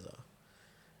you. favorite. That's all.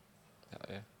 Hell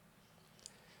yeah.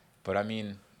 But I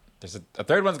mean, there's a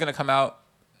third one's gonna come out.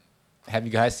 Have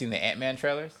you guys seen the Ant-Man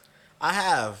trailers? I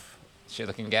have. Shit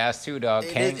looking gas too, dog.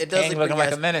 It does Kang look looking pretty like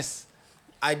gas. a menace.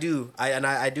 I do.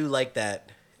 I do like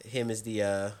that. Him is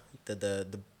the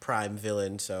prime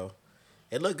villain. So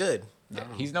it looked good. Yeah,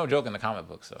 he's no joke in the comic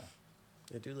book, so.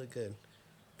 It do look good.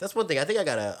 That's one thing. I think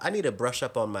I need to brush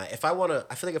up on my. I feel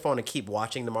like if I want to keep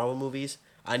watching the Marvel movies,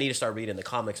 I need to start reading the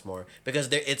comics more because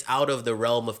it's out of the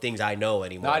realm of things I know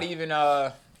anymore. Not even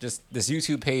just this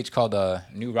YouTube page called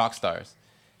New Rockstars.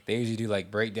 They usually do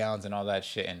like breakdowns and all that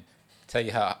shit and tell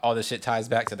you how all this shit ties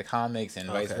back to the comics and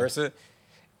vice Okay. versa.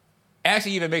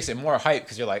 Actually, even makes it more hype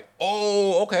because you're like,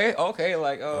 oh, okay,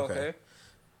 like, oh, Okay. okay.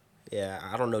 Yeah,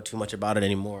 I don't know too much about it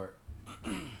anymore.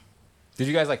 Did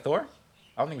you guys like Thor?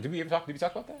 I don't think. Did we talk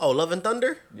about that? Oh, Love and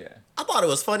Thunder. Yeah. I thought it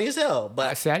was funny as hell,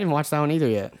 but See, I didn't watch that one either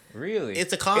yet. Really?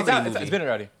 It's a comedy out- movie. It's been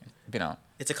already. Been out.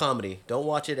 it's a comedy. Don't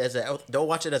watch it as an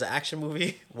action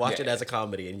movie. Watch Yeah. it as a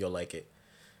comedy, and you'll like it.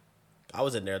 I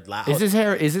was in there loud. Is his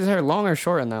hair long or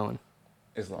short in that one?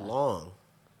 It's long. long?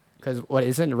 Because what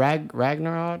is it?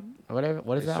 Ragnarok or whatever.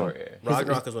 What is It's that short, one? yeah.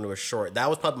 Ragnarok is when it was short. That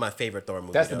was probably my favorite Thor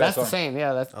movie. That's the though. best That's the one. same.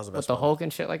 Yeah, that's was the with best the one. Hulk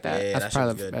and shit like that. Yeah, that That's shit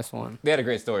probably was the good. best one. They had a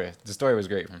great story. The story was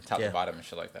great from top Yeah. to bottom and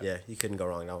shit like that. Yeah, you couldn't go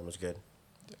wrong. That one was good.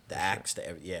 The axe,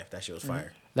 that shit was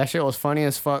fire. That shit was funny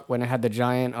as fuck when it had the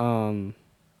giant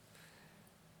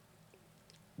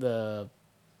the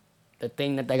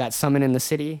thing that they got summoned in the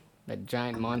city, that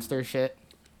giant monster shit.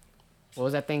 What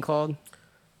was that thing called?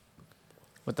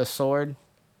 With the sword.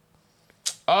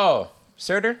 Oh,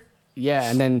 Surtur? Yeah,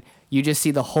 and then you just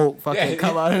see the Hulk fucking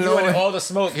come out of he wanted nowhere. all the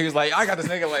smoke. He was like, I got this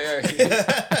nigga like,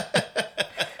 hey.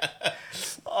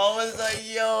 Oh, it's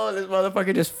like, yo, This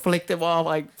motherfucker just flicked him off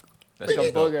like That's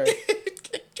a dope. booger.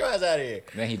 get your ass out of here.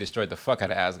 Then he destroyed the fuck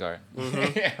out of Asgard. Yeah,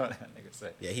 what that nigga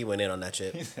said. Yeah, he went in on that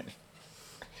shit. He said,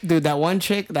 Dude, that one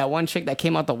chick that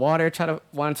came out the water, tried to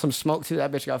want some smoke too.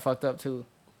 That bitch got fucked up too.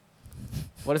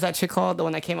 What is that chick called? The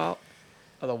one that came out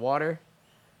of the water?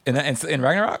 in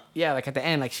Ragnarok? Yeah, like at the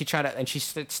end, like she tried to, and she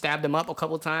stabbed him up a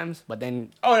couple times, but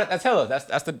then Oh, that's Hela. That's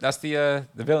the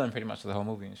villain pretty much of the whole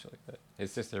movie and shit like that.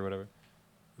 His sister or whatever.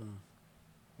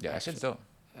 Yeah, that shit's dope.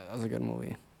 that was a good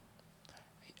movie.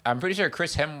 I'm pretty sure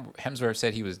Chris Hemsworth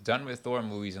said he was done with Thor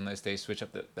movies unless they switch up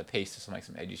the pace to some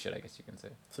edgy shit, I guess you can say.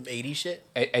 Some 80s shit?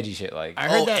 Edgy shit, like. I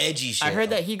heard that edgy shit. I heard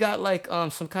that he got like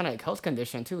some kind of health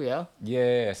condition too. Yeah,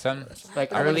 Yeah, son.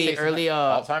 like I wanna say early something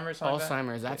like Alzheimer's. something like that?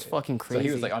 Alzheimer's. That's fucking So crazy.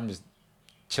 he was like, I'm just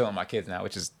chilling with my kids now,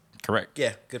 which is correct.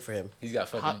 Yeah, good for him. He's got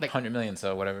fucking like- 100 million,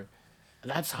 so whatever.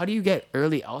 That's how do you get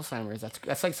early Alzheimer's?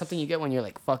 That's like something you get when you're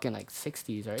like fucking like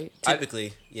 60s, right?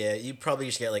 Typically, yeah, you probably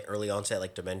just get like early onset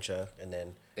like dementia, and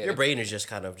then your brain is just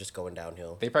kind of just going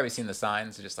downhill. They probably seen the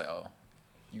signs, just like, oh,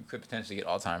 you could potentially get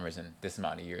Alzheimer's in this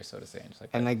amount of years, so to say. And, just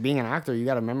like And that. like being an actor, you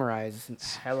gotta memorize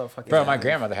hella fucking. Bro, my lines.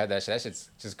 grandmother had that shit. That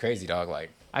shit's just crazy, dog. Like,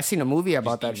 I seen a movie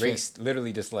about that shit. erased,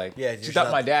 literally just like, Yeah, she just thought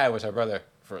not- my dad was her brother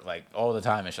for like all the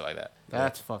time and shit like that.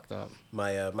 That's fucked up.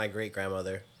 My great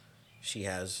grandmother, she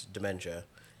has dementia,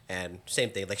 and same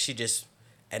thing. Like she just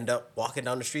end up walking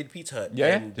down the street at Pizza Hut.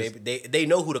 Yeah, and they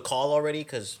know who to call already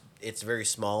because it's very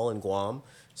small in Guam.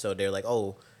 So they're like,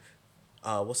 oh,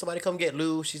 will somebody come get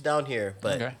Lou? She's down here.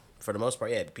 But Okay. for the most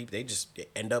part, yeah, people they just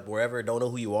end up wherever, don't know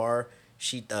who you are.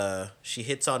 She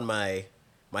hits on my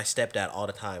stepdad all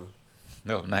the time.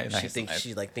 No, nice. She thinks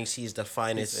thinks he's the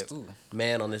finest said, "Ooh,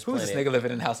 man on this who's planet. this nigga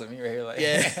living in the house with me right here? Like,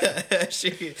 Yeah,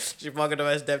 she walking to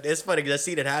my step. It's funny because I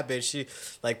seen it happen. She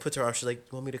like puts her arm. She's like,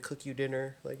 "You want me to cook you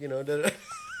dinner?" Like da-da.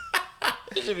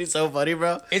 It should be so funny,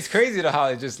 bro. It's crazy to how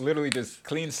it just literally just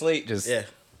clean slate. Just Yeah.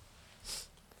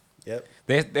 Yep.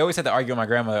 They always had to argue with my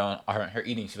grandmother on her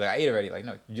eating. She's like, I ate already. Like,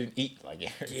 no, you didn't eat. Like, you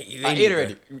I ain't ate eat,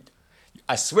 already.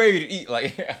 I swear you didn't eat.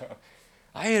 Like,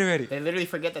 I ate already. They literally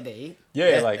forget that they ate. Yeah,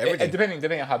 Yeah, like everything.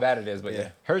 depending on how bad it is, but Yeah. yeah,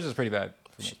 hers is pretty bad.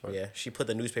 For the most part. Yeah. She put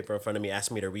the newspaper in front of me,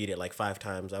 asked me to read it like 5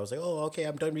 times. I was like, "Oh, okay,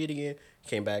 I'm done reading it."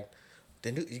 Came back.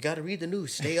 You got to read the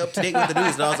news. Stay up to date with the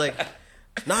news. And I was like,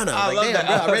 "No, no." I Like, love damn, that.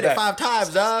 bro, I I love read that. it 5 times,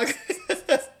 dog.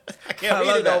 I can't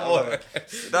read it no more.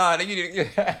 Nah, you need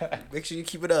to. Make sure you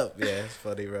keep it up. Yeah, it's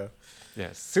funny, bro. Yeah,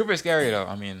 super scary though.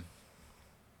 I mean,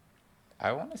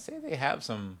 I want to say they have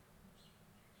some,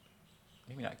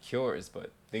 maybe not cures,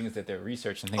 but things that they're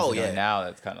researching, things Oh, they're doing yeah. now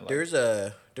that's kind of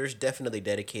like. There's definitely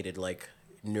dedicated like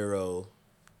neuro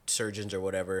surgeons or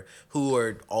whatever who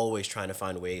are always trying to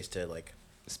find ways to like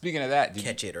Speaking of that, did,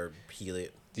 catch it or heal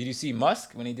it. did you see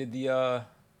Musk when he did the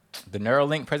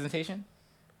Neuralink presentation?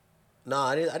 No,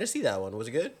 I didn't see that one. Was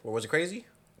it good or was it crazy?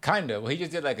 Kinda. Well, he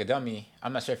just did like a dummy.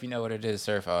 I'm not sure if you know what it is,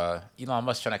 Surf. Elon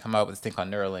Musk trying to come out with this thing called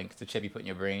Neuralink. It's a chip you put in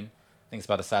your brain. I think it's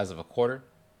about the size of a quarter.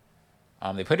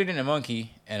 They put it in a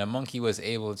monkey, and a monkey was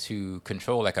able to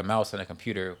control like a mouse on a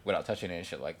computer without touching it and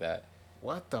shit like that.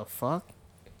 What the fuck?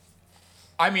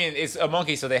 I mean, it's a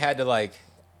monkey, so they had to like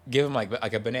give him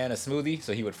like a banana smoothie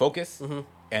so he would focus,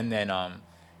 and then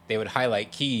they would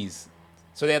highlight keys.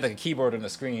 So they had like a keyboard on the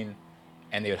screen,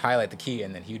 and they would highlight the key,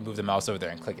 and then he would move the mouse over there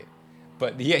and click it.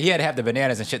 But he had to have the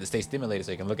bananas and shit to stay stimulated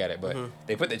so he can look at it. But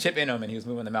they put the chip in him, and he was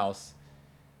moving the mouse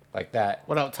like that.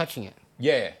 Without touching it.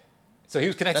 Yeah. So he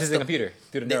was connected That's to the the- computer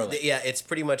through the Neuralink. Yeah, it's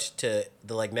pretty much to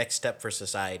the like next step for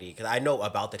society because I know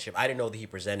about the chip. I didn't know that he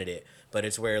presented it, but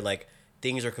it's where like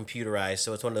things are computerized.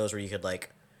 So it's one of those where you could like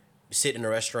sit in a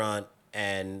restaurant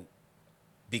and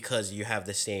because you have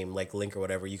the same like link or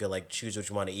whatever, you could like choose what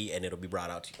you want to eat and it'll be brought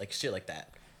out to you, like shit like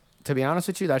that. To be honest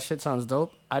with you, that shit sounds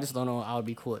dope. I just don't know. I would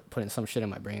be cool at putting some shit in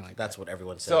my brain like that. That's what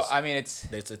everyone says. So I mean, it's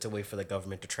It's a way for the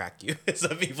government to track you.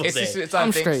 Some people it's say. just, it's on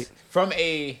I'm things straight. from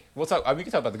a we'll talk. We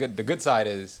can talk about the good. The good side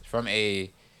is from a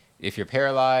if you're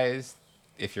paralyzed,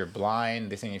 if you're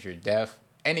blind, they saying if you're deaf,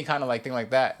 any kind of like thing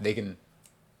like that, they can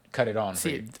cut it on for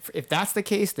See, you if that's the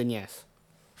case, then yes.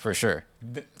 for sure.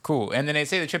 Cool. And then they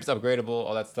say the chip's upgradable,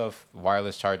 all that stuff,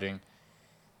 wireless charging.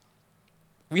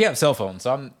 We have cell phones,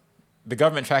 so the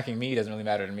government tracking me doesn't really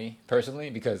matter to me personally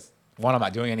because one, I'm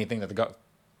not doing anything that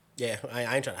Yeah,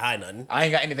 I ain't trying to hide nothing. I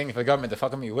ain't got anything for the government to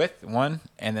fuck with me with, one.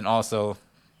 And then also,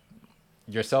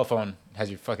 your cell phone has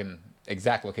your fucking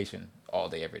exact location all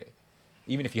day, every day.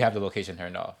 Even if you have the location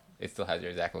turned off, it still has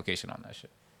your exact location on that shit.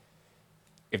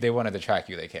 If they wanted to track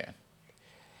you, they can.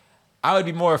 I would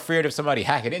be more afraid of somebody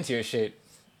hacking into your shit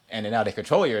and then now they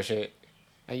control your shit.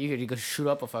 And you could shoot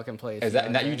up a fucking place. Is you that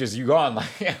know now what I'm you just you gone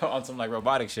like on some like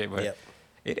robotic shit, but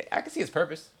Yep. I can see its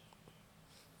purpose.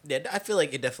 Yeah, I feel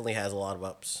like it definitely has a lot of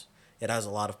ups. It has a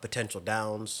lot of potential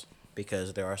downs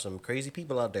because there are some crazy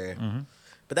people out there.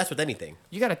 But that's with anything.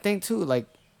 You gotta think too, like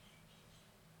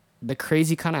the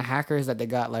crazy kind of hackers that they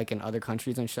got like in other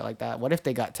countries and shit like that. What if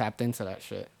they got tapped into that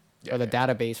shit or the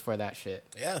database for that shit?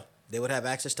 Yeah, they would have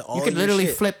access to all. You could your literally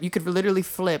shit. flip. You could literally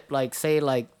flip. Like say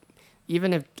like,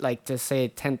 even if like to say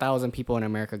 10,000 people in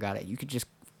America got it, you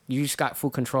just got full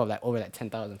control of that over that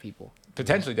 10,000 people.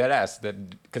 Potentially dead ass.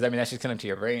 Because I mean that's just connected to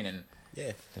your brain and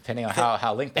Yeah, depending on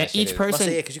how linked that And shit each is. person,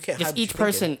 Well, say, 'cause you can't hide just what each you're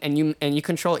person, and you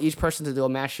control each person to do a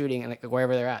mass shooting and like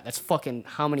wherever they're at. That's fucking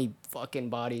how many fucking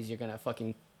bodies you're gonna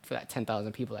fucking for that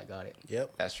 10,000 people that got it.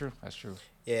 yep. That's true. That's true.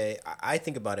 Yeah, I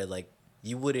think about it like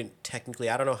you wouldn't technically.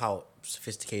 I don't know how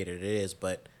sophisticated it is,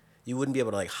 but you wouldn't be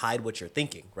able to like hide what you're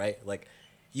thinking, right? Like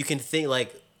you can think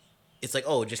like, it's like,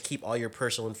 oh, just keep all your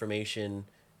personal information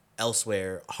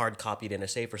elsewhere, hard copied in a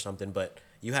safe or something. But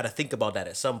you had to think about that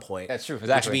at some point. That's true,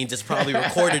 exactly. Which means it's probably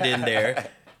recorded in there.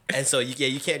 And so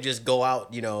you can't just go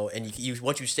out, and you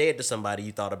once you say it to somebody,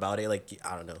 you thought about it. Like,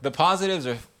 I don't know. The positives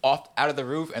are off out of the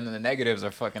roof, and then the negatives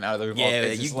are fucking out of the roof. Yeah,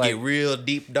 you can get real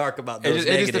deep dark about those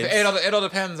negatives. It all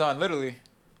depends on literally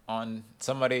on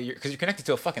somebody, because you're connected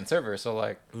to a fucking server. So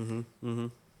like,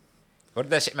 what if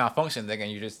that shit malfunctions? Again,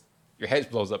 your head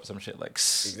blows up or some shit like.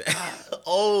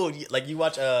 Oh, like you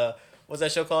watch what's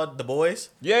that show called? The Boys.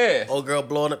 Yeah. Old girl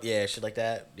blowing up. Yeah, shit like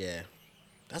that. Yeah,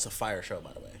 that's a fire show,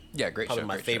 by the way. Yeah, great Probably show.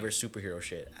 my favorite superhero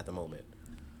shit at the moment.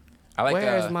 I like.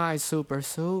 Where's my super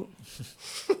suit?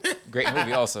 Great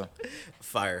movie also.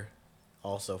 Fire,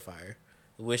 also fire.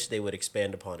 Wish they would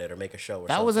expand upon it or make a show. Or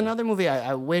That something. was another movie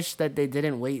I wish that they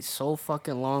didn't wait so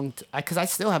fucking long. Because I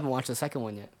still haven't watched the second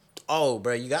one yet. Oh,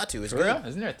 bro, you got to. It's For good. real?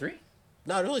 Isn't there 3?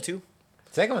 No, there's only 2.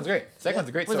 Second one's great. Second one's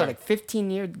a great What was story. that, like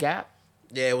 15-year gap?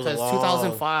 Yeah, it was a Because long.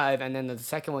 2005, and then the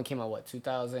second one came out, what,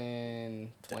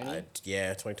 2020?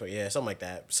 Yeah, 2020. Yeah, something like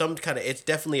that. Some kind of. It's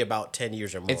definitely about 10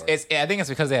 years or more. I think it's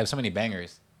because they have so many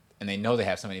bangers, and they know they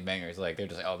have so many bangers. Like they're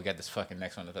just like, oh, we got this fucking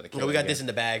next one. We got this in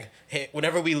the bag. Hey,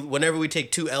 whenever we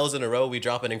take 2 L's in a row, we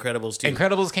drop an Incredibles 2.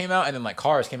 Incredibles came out, and then like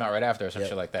Cars came out right after, or some Yep.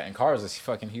 shit like that. And Cars is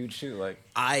fucking huge too. Like,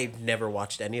 I never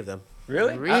watched any of them.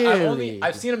 really? Really?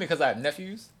 I've seen them because I have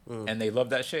nephews, and they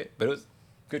love that shit. But it was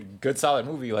good solid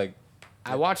movie. Like,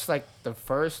 I watched like the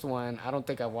first one. I don't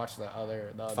think I watched the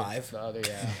other 5? The other,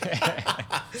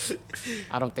 yeah.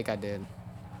 I don't think I did.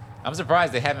 I'm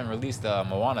surprised they haven't released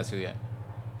Moana 2 yet,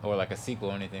 or like a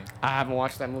sequel or anything. I haven't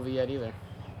watched that movie yet either.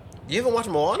 You haven't watched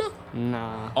Moana?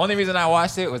 Nah. Only reason I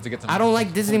watched it was to get some. I don't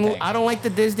like Disney movies. I don't like the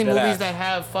Disney Shut movies up. that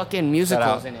have fucking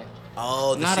musicals up. in it.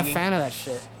 Oh, the Not singing. a fan of that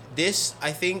shit. This,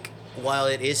 I think, while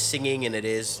it is singing and it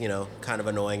is, kind of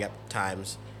annoying at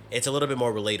times, it's a little bit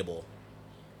more relatable.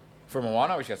 For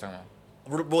Moana, what you guys talking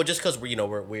about? Well, just because we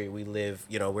live,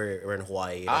 we're in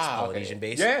Hawaii, that's Polynesian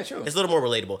okay. based. Yeah, true. It's a little more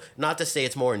relatable. Not to say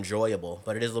it's more enjoyable,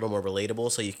 but it is a little more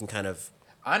relatable, so you can kind of.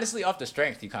 Honestly, off the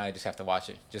strength, you kind of just have to watch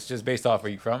it. Just based off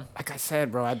where you from. Like I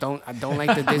said, bro, I don't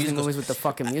like the Disney movies with the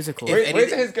fucking musicals. Wait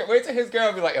till his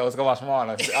girl be like, yo, let's go watch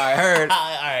Moana. I heard. All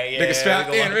right, yeah. Nigga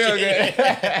strapped in real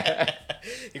good.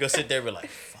 You go sit there and be like,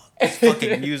 fuck, this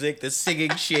fucking music, this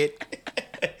singing shit.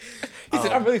 He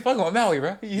said, I'm really fucking with Maui,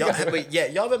 bro.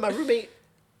 Y'all met my roommate?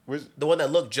 The one that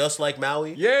looked just like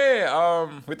Maui? Yeah,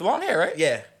 with the long hair, right?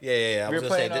 Yeah. I We was were going to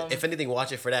say, playing, if anything,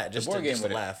 watch it for that, just board to, game just to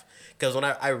with it. laugh. Because when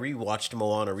I rewatched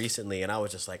Moana recently, and I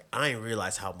was just like, I didn't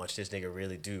realize how much this nigga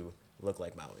really do look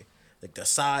like Maui. Like the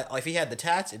side, if he had the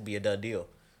tats, it'd be a done deal.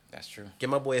 That's true. Get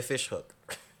my boy a fish hook.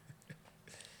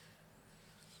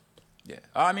 Yeah.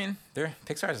 I mean,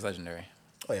 Pixar is legendary.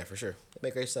 Oh yeah, for sure. They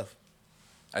make great stuff.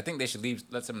 I think they should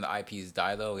let some of the IPs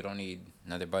die, though. We don't need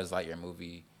another Buzz Lightyear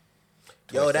movie.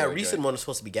 Yo, Toy that Story recent good. one was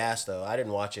supposed to be gas though. I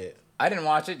didn't watch it. I didn't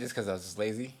watch it just because I was just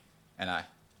lazy. And I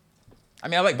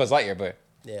like Buzz Lightyear, but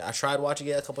Yeah, I tried watching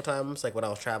it a couple times, like when I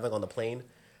was traveling on the plane.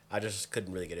 I just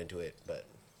couldn't really get into it, but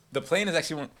the plane is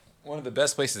actually one of the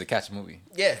best places to catch a movie.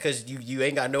 yeah, because you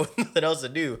ain't got nothing else to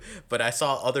do. But I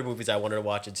saw other movies I wanted to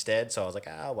watch instead, so I was like,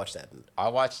 I'll watch that. I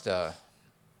watched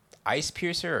Ice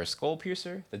Piercer or Skull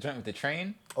Piercer, the joint with the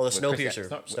train. Oh, the with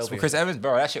Snowpiercer. With Chris Evans,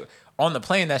 bro. That shit on the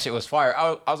plane. That shit was fire.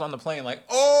 I was on the plane like,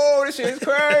 oh, this shit is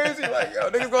crazy. Like, yo,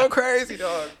 niggas going crazy,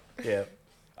 dog. Yeah.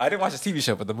 I didn't watch the TV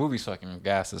show, but the movie's fucking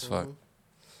gas as fuck.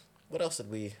 What else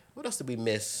did we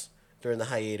miss during the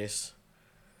hiatus?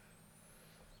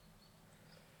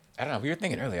 I don't know. We were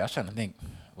thinking earlier. I was trying to think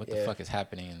what the fuck is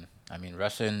happening. I mean, the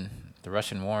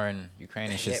Russian war in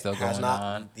Ukraine and shit still going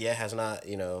on. Yeah, has not,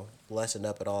 lessened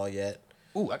up at all yet.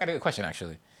 Ooh, I got a good question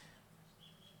actually.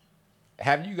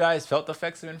 Have you guys felt the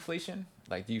effects of inflation?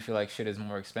 Like, do you feel like shit is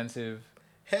more expensive?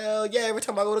 Hell yeah, every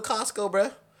time I go to Costco,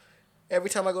 bruh. Every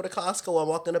time I go to Costco, I'm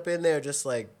walking up in there just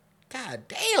like, God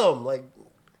damn. Like,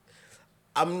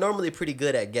 I'm normally pretty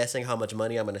good at guessing how much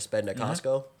money I'm going to spend at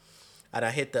Costco. And I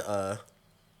hit the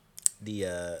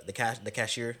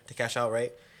cashier to cash out,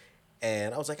 right?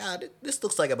 And I was like, this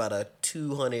looks like about a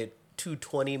 $200,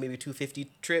 $220, maybe $250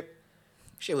 trip.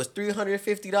 Shit was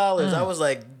 $350. I was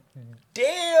like,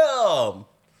 damn.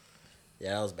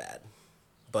 Yeah, that was bad.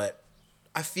 But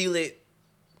I feel it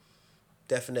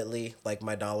definitely. Like,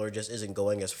 my dollar just isn't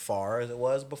going as far as it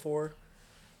was before,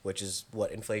 which is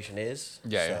what inflation is.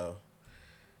 Yeah, so,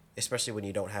 especially when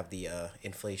you don't have the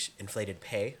inflated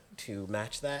pay to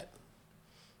match that.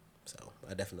 So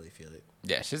I definitely feel it.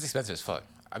 Yeah, shit's expensive as fuck.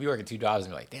 I be working 2 jobs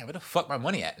and be like, damn, where the fuck my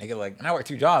money at, nigga? Like, and I work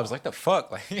 2 jobs, like the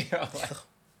fuck, like, like.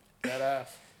 That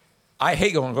ass. I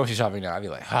hate going grocery shopping now. I be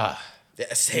like,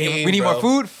 Yeah, same, we need bro. more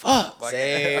food. Fuck. Like,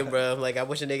 Same, bro. Like, I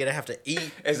wish a nigga didn't have to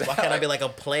eat. Exactly. Why can't I be like a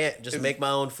plant? Just make my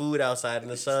own food outside in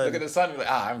the sun. Look at the sun. And be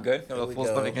like, I'm good. There No we full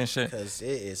go. stomach and shit. Because it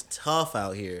is tough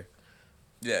out here.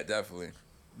 Yeah, definitely.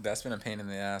 That's been a pain in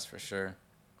the ass for sure.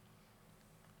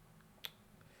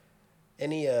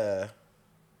 Any well,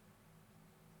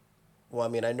 I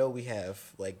mean, I know we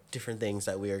have like different things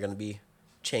that we are gonna be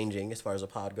changing as far as the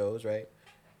pod goes, right?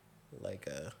 Like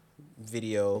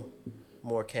video,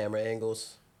 more camera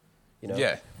angles. You know,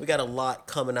 Yeah. we got a lot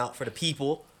coming out for the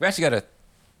people. We actually gotta,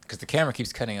 cause the camera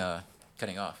keeps cutting off.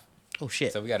 Oh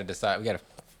shit! So we gotta decide. We gotta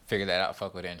figure that out.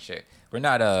 Fuck with it and shit. We're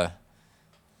not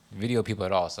video people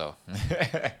at all. So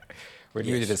we're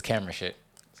new to this camera shit.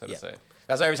 So to say.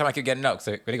 That's why every time I keep getting up,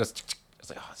 so when it goes, it's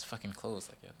like, oh, it's fucking closed.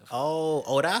 Like, yeah.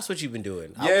 Oh, that's what you've been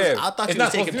doing. Yeah, I thought it's you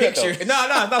not were taking supposed to do that, pictures. though. No,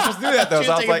 I'm not supposed to do that though. You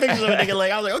So I was was taking like, pictures of a nigga.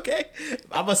 Like, I was like, okay,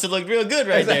 I must have looked real good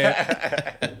right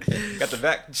there. got the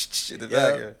back, the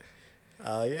back. Yeah. Yeah.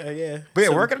 But yeah,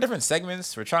 So- we're working on different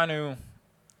segments. We're trying to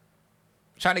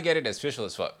get it as official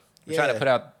as fuck. We're trying to put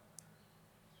out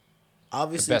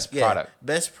obviously the best product.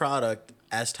 Best product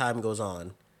as time goes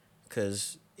on,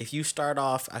 because if you start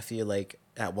off, I feel like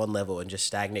at one level and just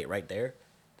stagnate right there,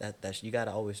 that's you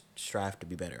gotta always strive to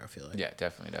be better. I feel like. Yeah,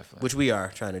 definitely. Which we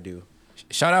are trying to do.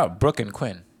 Shout out Brooke and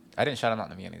Quinn. I didn't shout them out in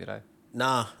the beginning, did I?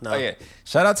 Nah. Oh yeah.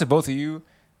 Shout out to both of you.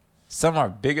 Some of our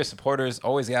biggest supporters,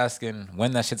 always asking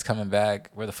when that shit's coming back,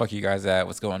 where the fuck are you guys at,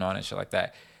 what's going on and shit like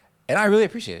that. And I really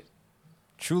appreciate it.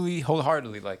 Truly,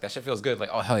 wholeheartedly, like that shit feels good. Like,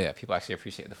 oh hell yeah, people actually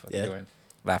appreciate the fuck we're doing,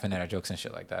 laughing at our jokes and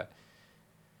shit like that.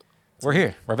 We're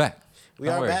here. We're back. We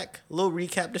are back. A little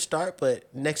recap to start, but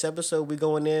next episode we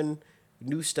going in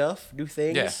new stuff, new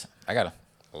things. Yeah, I got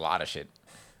a lot of shit.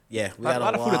 Yeah, we got a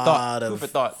lot of food for thought. Food for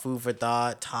thought. Food for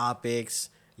thought, topics.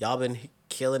 Y'all been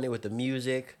killing it with the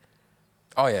music.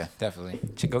 Oh yeah, definitely.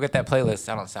 Go get that playlist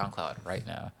out on SoundCloud right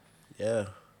now. Yeah,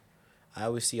 I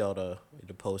always see all the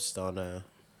posts on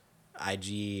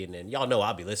IG, and then y'all know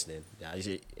I'll be listening. I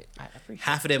appreciate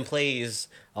Half of them plays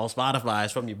on Spotify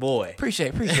is from your boy.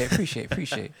 Appreciate.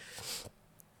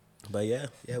 But yeah,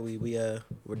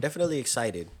 we're definitely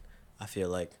excited. I feel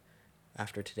like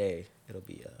after today, it'll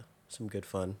be some good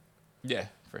fun. Yeah,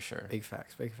 for sure. Big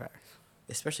facts.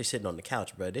 Especially sitting on the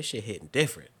couch, bro. This shit hitting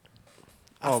different.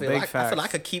 Oh, big I facts. feel like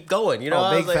I could keep going. You know, Oh,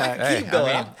 I was big like, I facts. can keep Hey,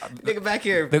 going. I mean, Nigga back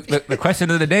here. The question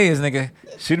of the day is, nigga,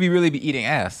 should we really be eating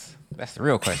ass? That's the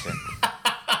real question.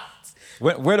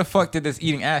 Where the fuck did this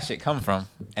eating ass shit come from?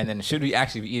 And then should we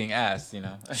actually be eating ass? You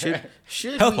know,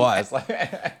 Should health we- wise, like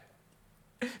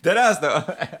dead ass though.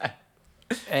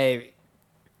 Hey,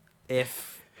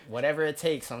 if whatever it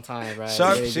takes, sometime, bro.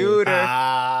 Sharpshooter,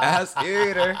 ass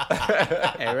eater.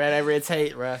 Hey, whatever it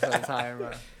takes, bro. Sometime,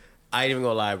 bro. I ain't even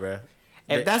gonna lie, bro.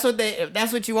 If that's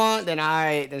what you want,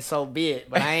 then so be it.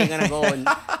 But I ain't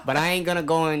gonna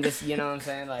go and just, you know what I'm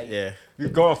saying, like. Yeah, You're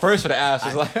going first for the ass,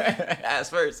 is like ass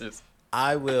first.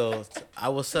 I will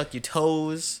suck your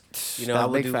toes. You know, That's I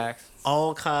will big do facts.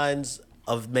 all kinds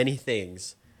of many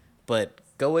things, but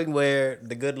going where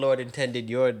the good Lord intended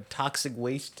your toxic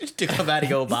waste to come out of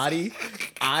your body,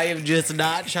 I am just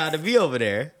not trying to be over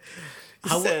there.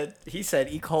 He said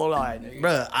E. coli, nigga.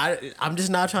 Bruh, I'm just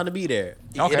not trying to be there.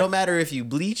 Okay. It don't matter if you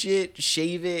bleach it,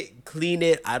 shave it, clean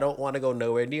it. I don't want to go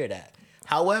nowhere near that.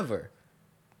 However,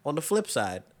 on the flip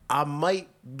side, I might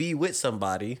be with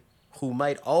somebody who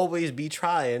might always be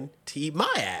trying to eat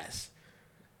my ass.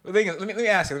 The thing is, let me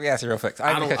ask you real quick.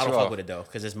 I don't cut you fuck off. with it though,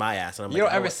 because it's my ass. And I'm You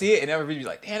like, don't ever see it and ever be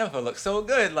like, damn, that looks so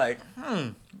good. Like,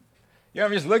 You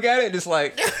ever just look at it and just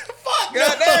like, fuck,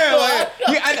 goddamn.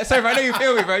 I know you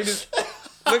feel me, bro. You just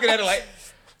looking at it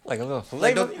like a little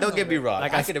Like, flavor. don't get me wrong.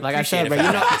 Like I can I said,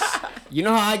 appreciate bro, it. you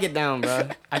know how I get down, bro.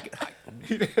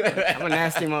 I'm a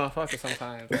nasty motherfucker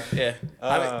sometimes, bro. Yeah.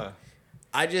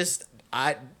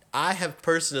 I have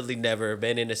personally never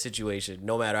been in a situation,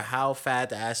 no matter how fat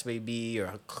the ass may be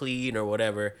or clean or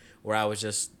whatever, where I was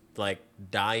just like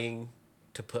dying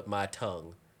to put my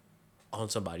tongue on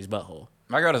somebody's butthole.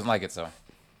 My girl doesn't like it, so.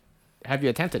 Have you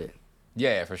attempted it?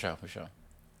 Yeah, for sure.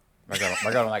 My girl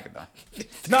don't like it though.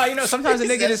 No, you know, sometimes a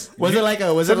nigga just Was it like one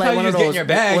of sometimes you those? just get in your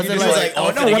bag. Was You it just like,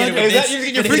 oh no, finna what get is him with that? this, You just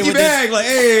get your finna hit him freaky with this. bag. Like,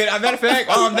 hey, as a matter of fact,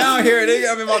 while I'm down here,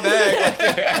 nigga, I'm in my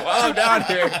bag. While I'm down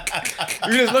here,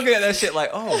 you're just looking at that shit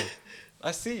like, oh,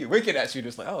 I see you, winking at you,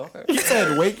 just like, oh, okay. He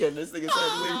said waking. This nigga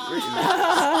said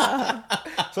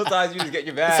waking. Sometimes you just get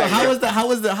your bag. So how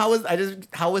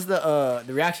was the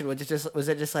reaction? Was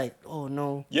it just like, oh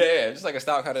no? Yeah, just like a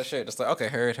stock kind of shit. Just like, okay,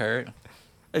 heard.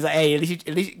 It's like, hey, at least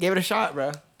you gave it a shot, bro.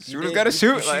 Shooters gotta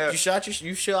shoot. You shot.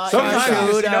 You shot. Sometimes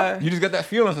you you shot. just, you just get that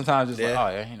feeling sometimes. Just like, Yeah. oh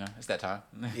yeah, it's that time.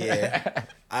 Yeah.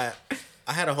 I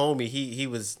had a homie. He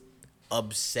was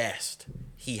obsessed.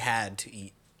 He had to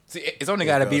eat. See, it's only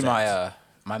got to be my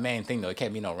my main thing though. It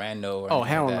can't be no rando or Oh, anything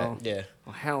hell like no. that. Yeah.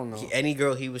 Oh, hell no. Any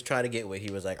girl he was trying to get with,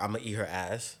 he was like, I'm gonna eat her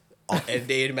ass. And it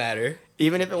didn't matter.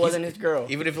 Even if it wasn't his girl.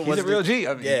 Even if it He's wasn't a real G.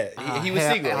 I mean, yeah, he was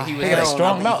hell- single. He was he got a hell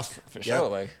strong no. mouth for Yeah. sure.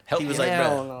 Like, help He was me. like,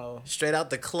 Hell bro, no. straight out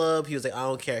the club. He was like, I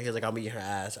don't care. He was like, I'm eating her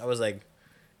ass. I was like,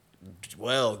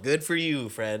 well, good for you,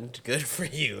 friend. Good for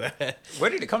you. Where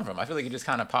did it come from? I feel like it just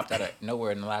kind of popped out of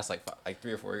nowhere in the last like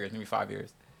 3 or 4 years, maybe 5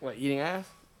 years. What, eating ass?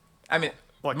 I mean,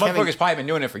 Well, motherfuckers probably been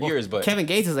doing it for years, but Kevin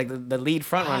Gates is like the lead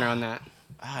front runner on that.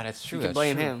 that's true. You can That's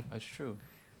blame true. him. That's true.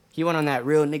 He went on that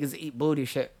real niggas eat booty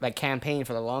shit like campaign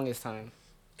for the longest time.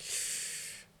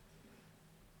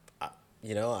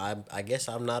 You know, I guess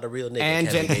I'm not a real nigga. And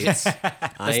Kevin Jen- Gates. I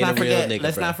Let's ain't not a real forget. nigga,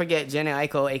 Let's bro. not forget Jenny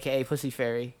Aiko, aka Pussy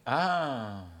Fairy.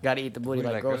 Ah, Got to eat the booty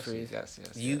like groceries. Yes,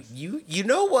 yes. You yes. you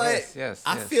know what? Yes.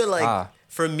 I feel like Ah.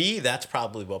 for me that's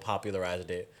probably what popularized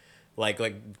it, like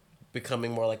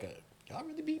becoming more like a y'all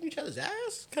really beating each other's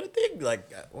ass kind of thing. Like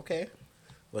okay,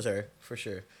 was her for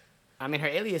sure. I mean, her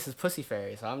alias is Pussy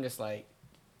Fairy, so I'm just like,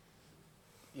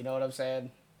 you know what I'm saying?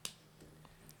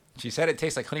 She said it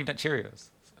tastes like Honey Nut Cheerios.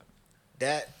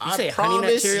 That You I say Honey Nut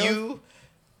promise Cheerios? you,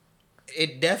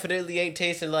 it definitely ain't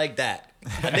tasting like that. A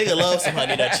nigga loves some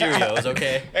Honey Nut Cheerios.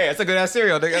 Okay. Hey, that's a good ass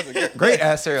cereal. Nigga. That's a great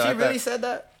ass cereal. She I really bet. said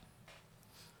that?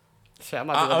 Shit, I'm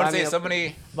I about to go want buy to me say a,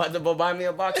 somebody. about to go buy me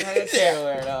a box of Honey Nut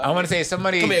Cheerios. I want to say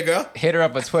somebody. Come here, girl. Hit her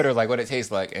up on Twitter like what it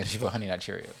tastes like, and she put Honey Nut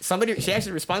Cheerios. Somebody, she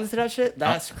actually responded to that shit?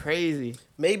 That's crazy.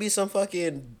 Maybe some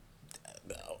fucking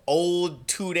old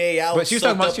 2-day out. But she was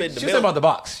talking soaked about up she in was the talking milk. about the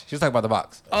box. She was talking about the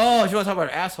box. Oh, she want to talk about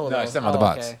her asshole, No, though. she's talking about the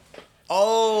box. Okay.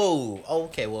 Oh,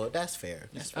 okay. Well, that's fair.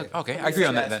 That's fair. Okay, I agree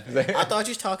on that then. I thought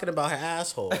you was talking about her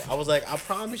asshole. I was like, I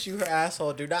promise you, her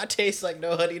asshole do not taste like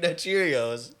no Honey Nut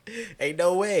Cheerios. Ain't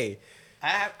no way.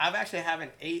 I've actually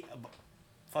haven't ate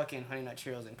fucking Honey Nut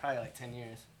Cheerios in probably like 10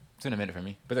 years. It's been a minute for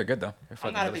me, but they're good though. They're I'm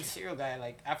fucking not a big delicious. cereal guy.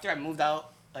 Like, after I moved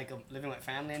out, like, living with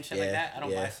family and shit like that, I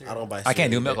don't buy cereal. I don't buy. I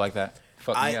can't do cereal milk either. like that.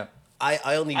 Fuck me up. I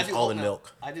only I use do almond oat milk.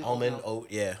 milk. I do oat almond milk. oat.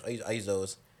 Yeah, I use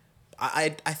those. I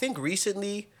think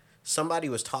recently somebody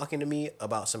was talking to me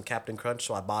about some Captain Crunch,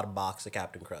 so I bought a box of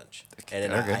Captain Crunch, and then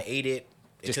They're good. I ate it.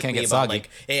 It Just took can't me get about soggy.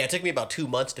 it took me about 2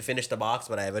 months to finish the box,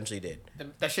 but I eventually did.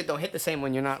 That shit don't hit the same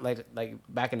when you're not like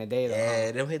back in the day, though. Yeah,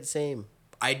 it don't hit the same.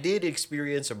 I did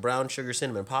experience a brown sugar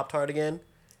cinnamon Pop-Tart again.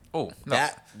 Oh no,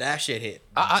 That shit hit.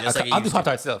 I'll it do used to. Pop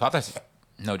Tarts still. Pop Tarts,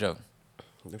 no joke.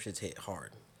 Them shits hit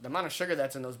hard. The amount of sugar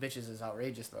that's in those bitches is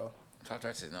outrageous, though. Pop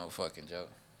Tarts is no fucking joke.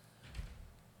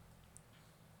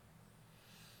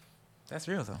 That's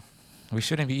real though. We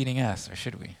shouldn't be eating ass, or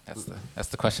should we? That's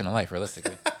the question of life,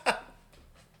 realistically.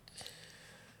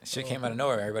 Shit came out of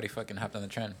nowhere. Everybody fucking hopped on the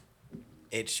trend.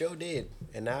 It sure did,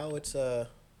 and now it's I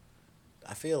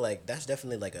feel like that's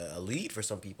definitely like a lead for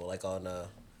some people, like on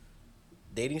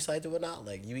dating sites and whatnot.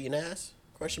 Like you eating ass?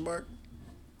 Question mark.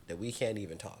 That we can't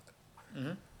even talk.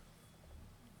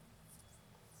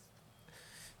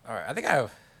 All right, I think I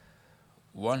have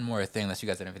one more thing. Unless you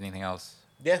guys have anything else,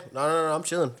 Yeah, no, I'm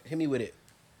chilling. Hit me with it.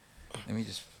 let me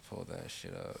just pull that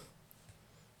shit up.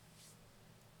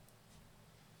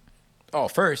 Oh,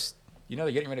 first, you know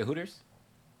they're getting rid of Hooters.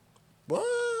 What?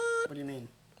 What do you mean?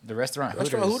 The restaurant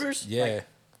Restaurant Hooters? Yeah. Like,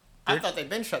 I thought they'd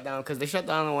been shut down because they shut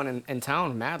down the one in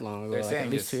town mad long ago, They're like saying at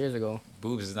least just- 2 years ago.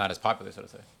 Boobs is not as popular, so to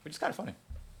say, which is kind of funny.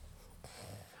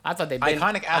 I thought they'd been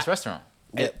Iconic ass restaurant.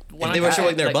 yeah. when If they I were got-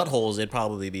 showing their like- buttholes, it'd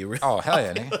probably be real. Oh hell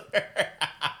yeah, nigga.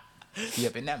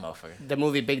 Yep, in that motherfucker. The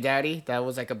movie Big Daddy, that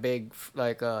was like a big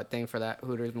thing for that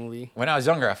Hooters movie. When I was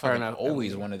younger, I fucking no,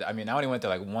 always that wanted. I mean, I only went there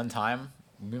like one time.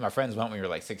 Me and my friends went when we were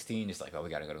like 16. Just like, oh, we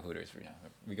gotta go to Hooters. You know,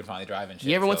 we could finally drive and shit.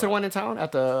 You ever went to so- the one in town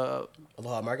at the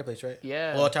Aloha Marketplace, right?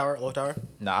 Yeah. Aloha Tower.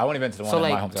 Nah, I only been to the one so in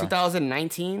like my hometown.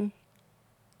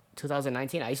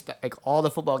 2019 I used to like all the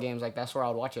football games, like that's where I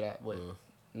would watch it at with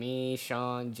me,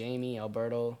 Sean, Jamie,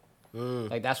 Alberto.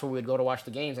 Like that's where we would go to watch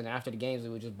the games, and after the games we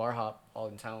would just bar hop all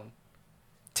in town.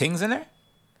 Tings in there?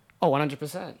 Oh,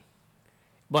 100%.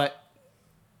 But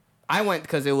I went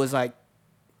because it was like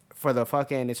for the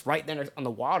fucking, it's right there on the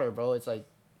water, bro. It's like,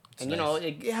 and you know,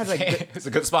 it has like, good, It's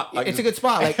a good spot. Like, it's a good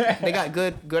spot. Like they got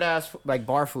good ass like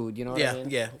bar food. You know what I mean?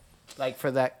 Yeah. Like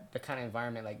for the kind of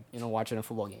environment, like you know, watching a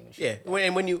football game and shit. Yeah.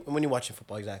 And when you're watching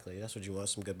football, exactly, that's what you want,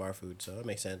 some good bar food. So that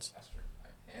makes sense. That's true.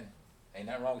 And ain't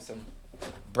nothing wrong with some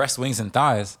breast wings and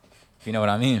thighs. If you know what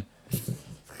I mean.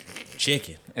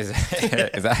 Chicken.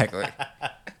 Exactly.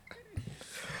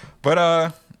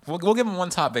 But we'll give him one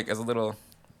topic as a little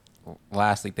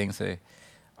lastly thing to say.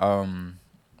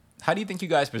 How do you think you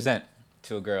guys present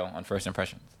to a girl on first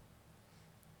impressions?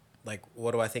 Like,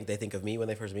 what do I think they think of me when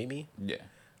they first meet me? Yeah.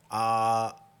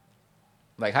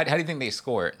 Like, how do you think they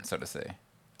score it, so to say?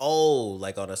 Oh,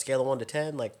 like on a scale of 1 to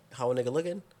 10, like how a nigga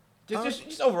looking?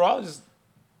 Just overall, just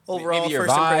Overall, maybe your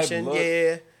first vibe, impression, look,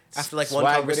 yeah. After like one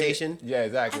swag with it. conversation, Yeah,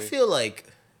 exactly. I feel like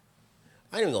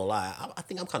I ain't even gonna lie. I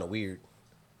think I'm kind of weird.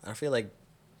 I feel like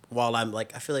while I'm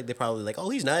like, I feel like they're probably like, oh,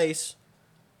 he's nice.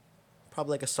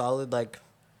 Probably like a solid like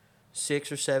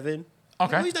 6 or 7.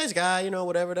 Okay. Oh, he's a nice guy,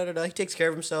 whatever. Da da da. He takes care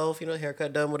of himself.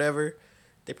 Haircut done, whatever.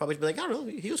 They probably be like, I don't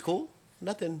know, he was cool.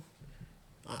 Nothing.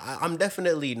 I'm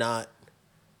definitely not.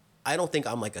 I don't think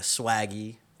I'm like a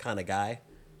swaggy kind of guy.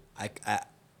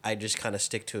 I just kind of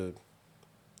stick to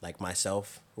like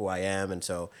myself, who I am, and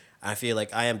so I feel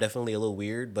like I am definitely a little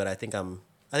weird, but I think I'm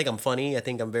funny. I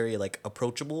think I'm very like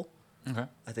approachable. Okay.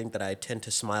 I think that I tend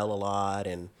to smile a lot,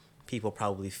 and people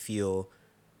probably feel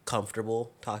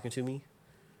comfortable talking to me.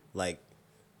 Like,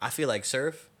 I feel like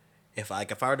Surf, if I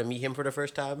were to meet him for the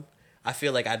first time, I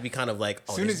feel like I'd be kind of like,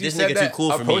 oh, As soon this as you nigga said too that,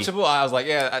 cool for me. approachable, I was like,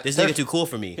 yeah, This nigga too cool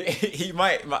for me. he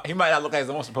might not look like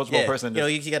the most approachable Yeah, person.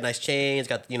 he got nice chains,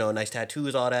 got nice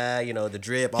tattoos, all that. The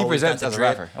drip. He Always presents got as the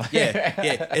a drip. rapper.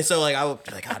 Yeah. And so like I would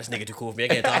be like, this nigga too cool for me. I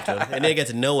can't talk to him. And then I get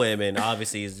to know him, and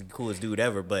obviously he's the coolest dude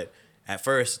ever. But at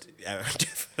first,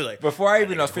 like Before I even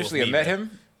 "That nigga cool officially for me, met man."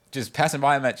 him, just passing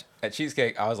by him at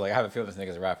Cheesecake, I was like, I have a feeling this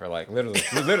nigga's a rapper. Like literally,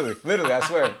 I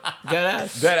swear.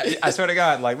 Deadass. I swear to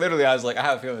God, like literally, I was like, I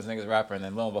have a feeling this nigga's a rapper, and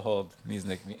then lo and behold, these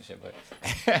niggas meet shit. But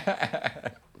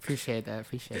Appreciate that.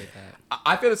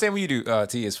 I feel the same way you do,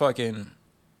 T. Is fucking.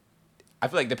 I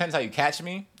feel like depends how you catch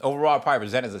me. Overall, I probably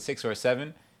present as a 6 or a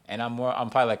 7, and I'm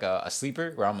probably like a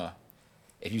sleeper where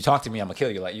if you talk to me, I'm gonna kill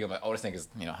you. Like I'm like, oh, this nigga's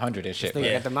 100 and shit. They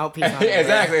But- got the mouthpiece on.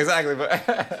 exactly.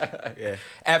 But Yeah.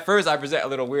 at first, I present a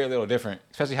little weird, a little different,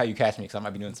 especially how you catch me, because I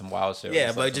might be doing some wild shit.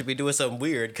 Yeah, or but just be doing something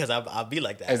weird because I'll be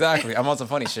like that. exactly. I'm on some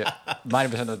funny shit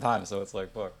 90% of the time, so it's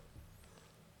like, fuck.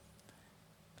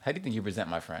 How do you think you present,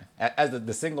 my friend, as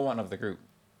the single one of the group?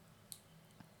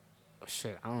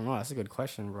 Shit, I don't know. That's a good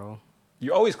question, bro.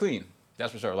 You're always clean,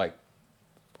 that's for sure. Like,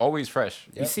 always fresh.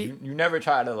 You see- you never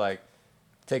try to like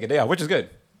take a day off, which is good.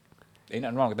 Ain't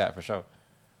nothing wrong with that for sure.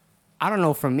 I don't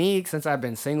know. For me, since I've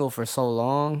been single for so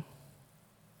long,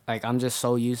 like I'm just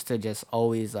so used to just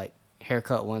always like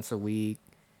haircut once a week,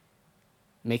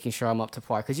 making sure I'm up to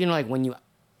par. Cause like when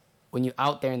you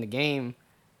out there in the game,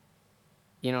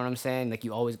 you know what I'm saying? Like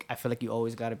I feel like you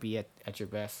always got to be at your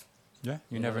best. Yeah,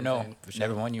 you know never what know. I'm saying? For sure.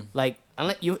 Never won you. Like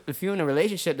if you're in a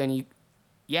relationship, then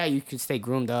you could stay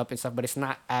groomed up and stuff, but it's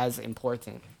not as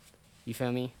important. You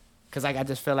feel me? Cause like I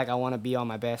just feel like I want to be on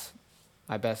my best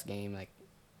game, like,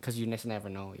 cause you just never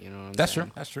know. You know what I'm That's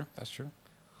saying? true. That's true.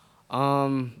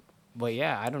 But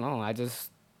yeah, I don't know.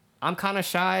 I'm kind of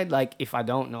shy. Like if I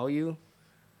don't know you,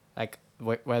 like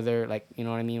whether like you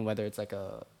know what I mean, whether it's like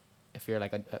if you're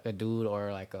like a dude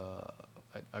or like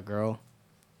a girl.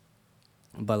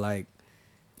 But like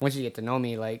once you get to know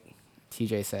me, like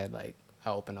TJ said, like I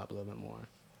open up a little bit more,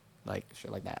 like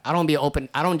shit like that. I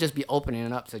don't just be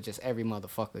opening up to just every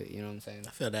motherfucker. You know what I'm saying?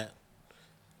 I feel that.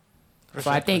 So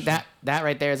I think that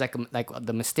right there is like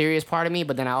the mysterious part of me,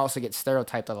 but then I also get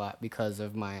stereotyped a lot because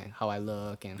of how I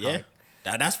look and Yeah.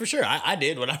 how That's for sure. I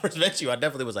did when I first met you. I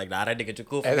definitely was like, nah, that nigga too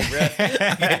cool for me, bro.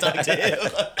 I can't talk to him.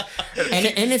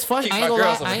 and it's fun. Keep I my ain't gonna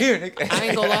girls lie. over here, nigga. I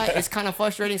ain't gonna lie. It's kind of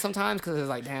frustrating sometimes because it's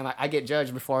like, damn, I get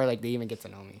judged before like they even get to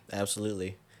know me.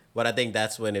 Absolutely. But I think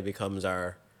that's when it becomes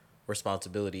our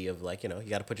responsibility of like, you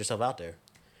got to put yourself out there.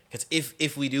 Because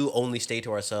if we do only stay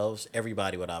to ourselves,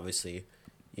 everybody would obviously,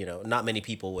 not many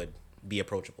people would be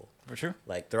approachable. For sure.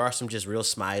 Like there are some just real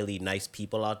smiley, nice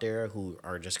people out there who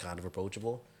are just kind of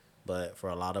approachable. But for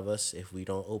a lot of us, if we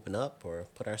don't open up or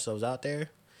put ourselves out there,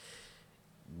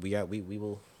 we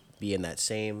will be in that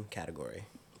same category.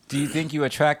 Do you think you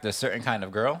attract a certain kind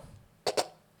of girl?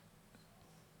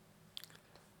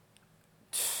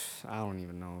 I don't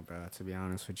even know, bro. To be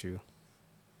honest with you,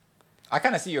 I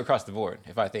kind of see you across the board.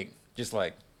 If I think just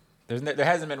like there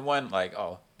hasn't been one like,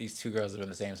 oh, these two girls have been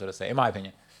the same, so to say. In my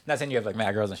opinion, not saying you have like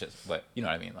mad girls and shit, but you know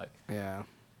what I mean. Like, yeah.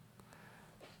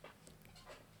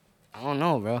 I don't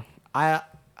know, bro. I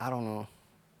don't know.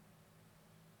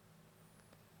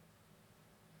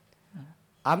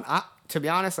 To be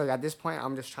honest, like at this point,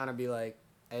 I'm just trying to be like,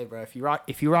 hey, bro, if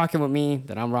you rocking with me,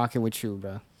 then I'm rocking with you,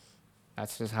 bro.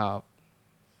 That's just how,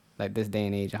 like this day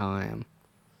and age, how I am.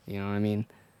 You know what I mean?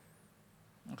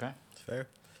 okay. It's fair.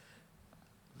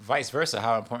 Vice versa,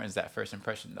 how important is that first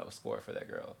impression though score for that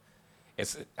girl?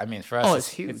 For us, it's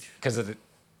huge. because of the,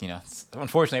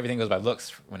 unfortunately everything goes by looks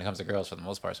when it comes to girls for the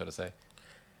most part, so to say.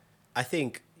 I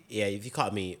think, yeah, if you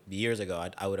caught me years ago,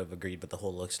 I would have agreed with the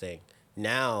whole looks thing.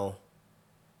 Now,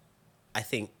 I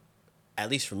think, at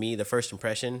least for me, the first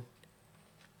impression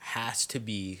has to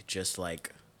be just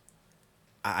like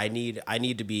I need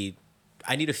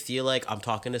to feel like I'm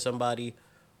talking to somebody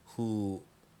who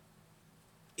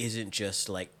isn't just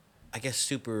like, I guess,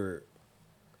 super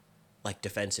like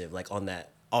defensive, like on that,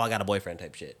 oh, I got a boyfriend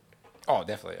type shit. Oh,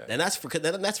 definitely. Yeah. And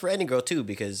that's for any girl too,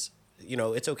 because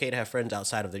it's okay to have friends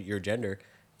outside of your gender.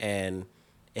 And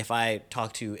if I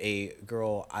talk to a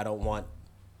girl, I don't want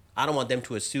them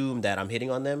to assume that I'm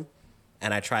hitting on them,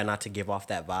 and I try not to give off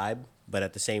that vibe. But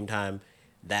at the same time,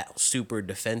 that super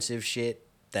defensive shit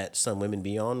that some women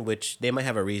be on, which they might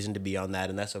have a reason to be on that,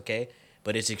 and that's okay.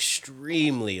 But it's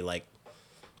extremely like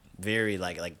very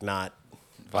like not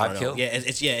Vibe kill. Yeah,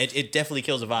 it definitely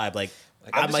kills a vibe. Like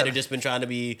I might have just been trying to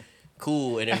be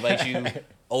cool and invite you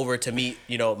over to meet,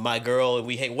 my girl, and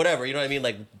we hang, whatever, you know what I mean?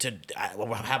 Like,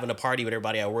 we're having a party with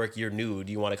everybody at work, you're new,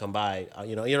 do you want to come by?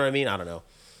 You know what I mean? I don't know.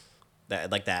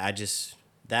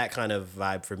 That kind of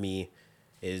vibe for me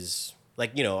is,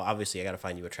 like, obviously I got to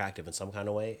find you attractive in some kind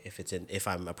of way if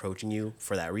I'm approaching you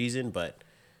for that reason, but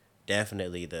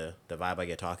definitely the vibe I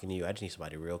get talking to you, I just need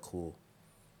somebody real cool.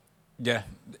 Yeah.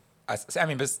 I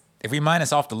mean, but if we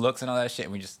minus off the looks and all that shit,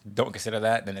 and we just don't consider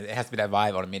that, then it has to be that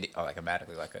vibe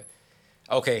automatically.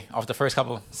 Okay, off the first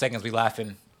couple seconds, we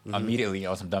laughing immediately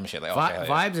on some dumb shit. Like,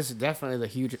 vibes is definitely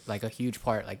a huge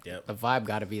part. Like, yep. The vibe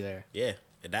got to be there. Yeah,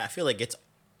 and I feel like it's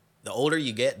the older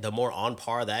you get, the more on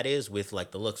par that is with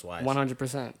like the looks wise.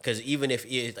 100%. Because even if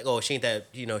it's like, oh, she ain't that,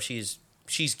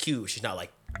 she's cute. She's not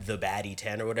like the baddie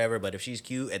 10 or whatever. But if she's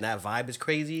cute and that vibe is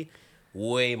crazy,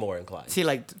 way more inclined. See,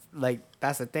 like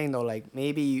that's the thing though. Like,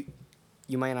 maybe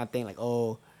you might not think like,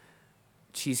 oh,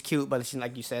 she's cute, but she's,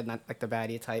 like you said, not like the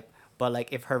baddie type. But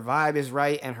like, if her vibe is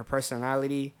right and her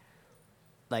personality,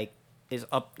 like, is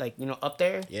up, like, up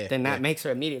there, then that makes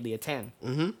her immediately a 10.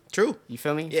 Mm-hmm. True. You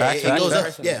feel me? Yeah, it goes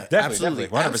up. Yeah, definitely,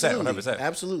 100%.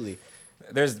 Absolutely.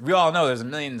 We all know there's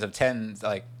millions of 10s,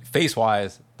 like, face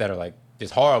wise, that are like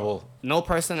just horrible. No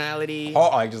personality.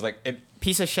 Just like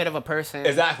piece of shit of a person.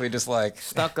 Exactly, just like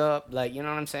stuck up. Like, you know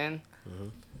what I'm saying? Mm-hmm.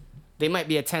 They might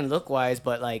be a 10 look wise,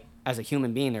 but like as a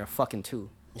human being, they're a fucking 2.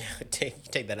 Yeah,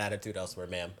 take that attitude elsewhere,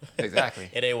 ma'am. Exactly.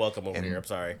 It ain't welcome over here. I'm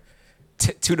sorry.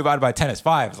 2 divided by 10 is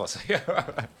 5.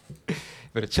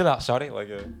 Better chill out, shawty. Like,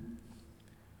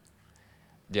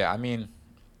 yeah, I mean,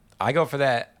 I go for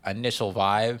that initial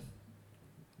vibe,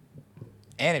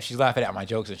 and if she's laughing at my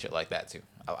jokes and shit like that too,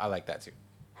 I like that too.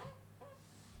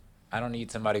 I don't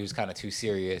need somebody who's kind of too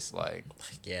serious. Like,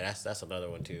 yeah, that's another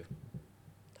one too.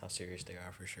 How serious they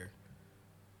are for sure.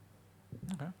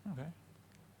 Okay.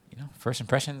 First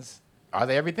impressions, are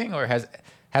they everything, or has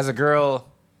a girl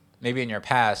maybe in your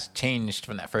past changed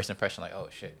from that first impression? Like, oh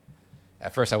shit,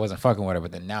 at first I wasn't fucking with her,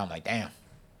 but then now I'm like, damn.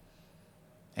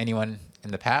 Anyone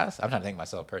in the past? I'm trying to think of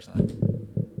myself personally.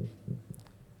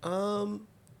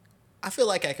 I feel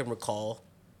like I can recall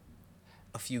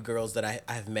a few girls that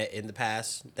I've met in the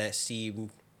past that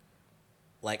seemed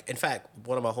like, in fact,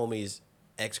 one of my homies'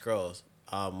 ex-girls,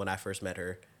 when I first met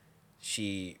her,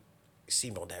 she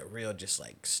seemed on that real just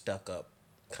like stuck up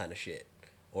kind of shit.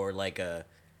 Or like I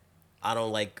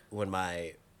don't like when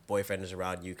my boyfriend is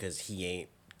around you because he ain't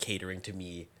catering to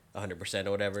me 100%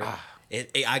 or whatever.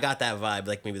 I got that vibe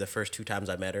like maybe the first 2 times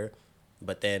I met her,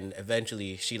 but then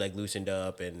eventually she like loosened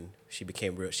up and she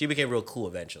became real cool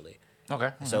eventually.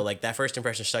 Okay. So like that first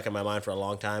impression stuck in my mind for a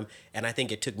long time, and I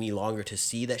think it took me longer to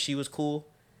see that she was cool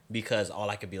because all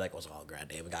I could be like was, oh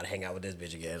goddamn, we gotta hang out with this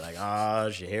bitch again. Like, oh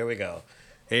shit, here we go.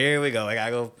 I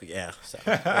gotta go. Yeah. So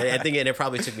I think it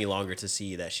probably took me longer to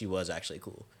see that she was actually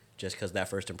cool, just because that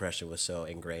first impression was so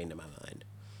ingrained in my mind.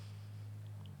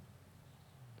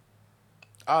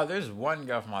 There's one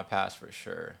girl from my past for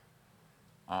sure.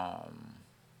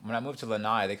 When I moved to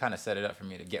Lanai, they kind of set it up for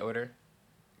me to get with her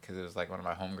because it was like one of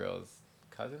my homegirls'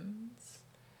 cousins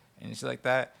and shit like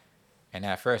that. And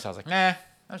at first I was like, nah,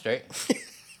 I'm straight.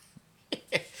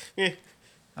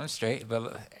 I'm straight,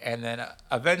 and then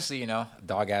eventually,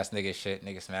 dog ass nigga shit,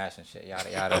 nigga smash and shit,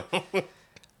 yada yada.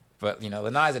 But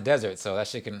Lanai's a desert, so that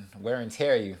shit can wear and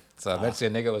tear you. So eventually,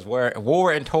 a nigga was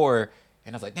wore and tore,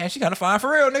 and I was like, damn, she kind of fine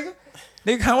for real, nigga.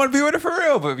 Nigga kind of want to be with her for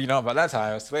real, but by that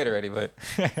time I was swayed already. But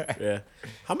yeah,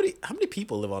 how many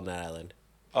people live on that island?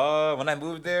 When I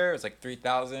moved there, it was like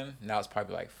 3,000. Now it's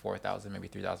probably like 4,000, maybe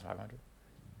 3,500.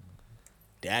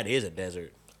 That is a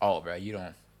desert. Oh, bro, you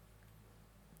don't.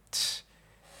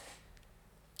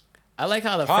 I like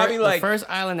how the first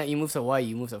island that you moved to Hawaii,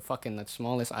 you moved to fucking the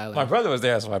smallest island. My brother was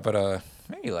there, that's why. But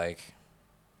maybe like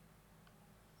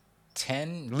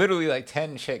 10, literally like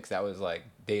 10 chicks that was like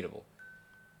dateable.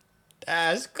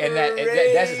 That's crazy. And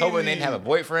that's just hoping they didn't have a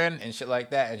boyfriend and shit like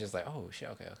that. And just like, oh shit,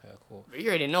 okay, cool. You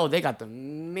already know they got the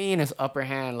meanest upper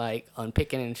hand, like on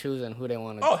picking and choosing who they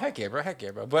want to. Oh heck yeah,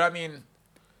 bro. But I mean,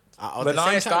 At the the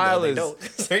same nice time, style though,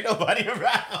 is. there ain't nobody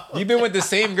around. You've been with the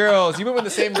same girls. You've been with the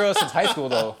same girls since high school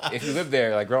though. If you live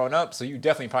there, like growing up, so you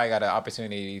definitely probably got an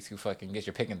opportunity to fucking get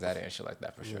your pickings at it and shit like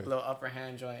that for sure. A little upper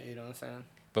hand joint, you know what I'm saying?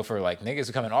 But for like niggas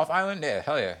who coming off island, yeah,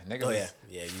 hell yeah, niggas is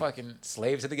Yeah, you- fucking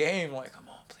slaves to the game. Like, come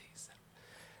on, please.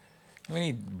 We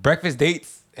need breakfast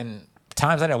dates and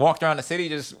times I done walked around the city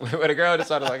just with a girl just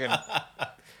try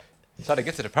to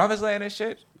get to the promised land and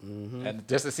shit, and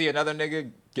just to see another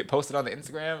nigga get posted on the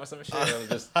Instagram or some shit. It was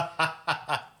just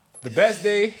the best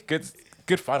day.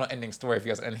 Good final ending story. If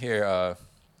you guys end here,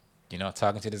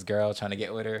 talking to this girl, trying to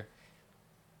get with her,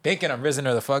 thinking I'm risen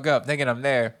her the fuck up, thinking I'm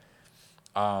there.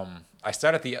 I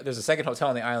started there's a second hotel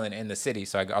on the island in the city,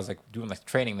 so I was like doing like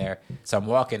training there. So I'm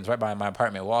walking, it's right by my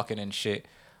apartment, walking and shit,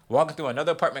 walking through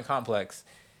another apartment complex.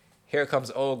 Here comes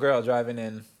an old girl driving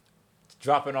in,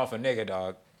 dropping off a nigga,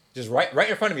 dog. Just right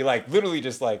in front of me, like literally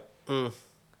just like.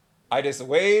 I just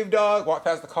waved, dog, walked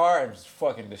past the car, and just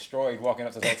fucking destroyed walking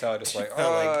up to the hotel, just like,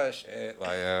 oh shit,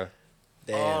 like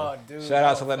Damn. Oh, dude. shout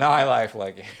out to the High Life,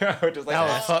 like, just like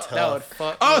That would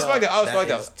fuck. I was me fucked up. up. I was That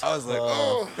fucked up. is I was like,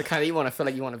 oh. The kind of you want to feel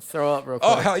like you want to throw up real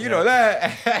quick. Oh, hell, you know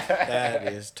that.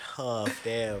 That is tough.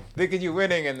 Damn. Thinking you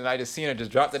winning, and then I just seen her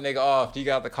just drop the nigga off. You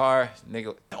got out the car.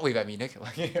 Nigga, don't wave at me, nigga.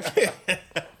 Like,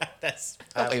 That's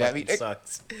Don't leave that me, Nick.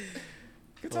 sucks.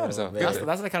 good times, though. man. Good.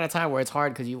 That's the kind of time where it's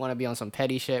hard because you want to be on some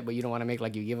petty shit, but you don't want to make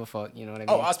like you give a fuck. You know what I mean?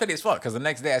 Oh, I was petty as fuck, because the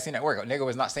next day I seen at work, a nigga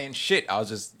was not saying shit. I was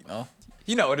just,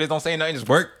 you know what it is, don't say nothing, just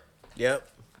work. Yep.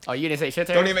 Oh, you didn't say shit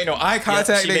to her? Don't even make no eye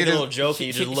contact, She nigga. make a little Just, joke and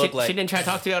you just look like. she didn't try to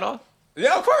talk to you at all?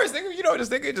 yeah, of course, nigga. You know, this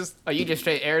nigga just, Oh, you just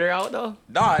straight aired her out though?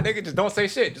 nah, nigga, just don't say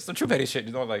shit. Just some true petty shit.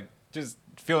 Just don't, like, just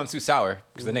feeling too sour,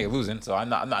 because the nigga losing, so I'm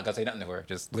not gonna say nothing to her.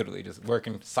 Just literally just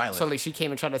working silent. So like she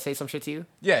came and tried to say some shit to you?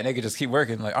 Yeah, nigga, just keep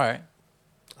working, like, all right.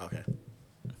 Okay.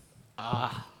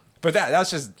 But that was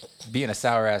just being a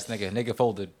sour ass nigga. Nigga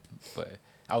folded, but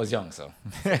I was young, so.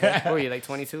 What were you, like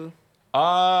 22?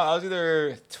 I was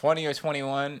either 20 or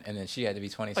 21, and then she had to be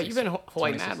 26. Oh, you've been in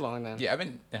Hawaii 26. mad long then. Yeah, I've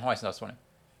been in Hawaii since I was 20.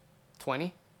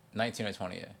 20? 19 or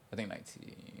 20, yeah. I think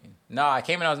 19. No, I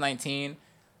came when I was 19,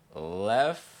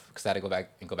 left, because I had to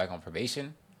go back on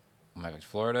probation. Went back to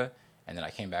Florida, and then I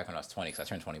came back when I was 20, because I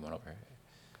turned 21 over here.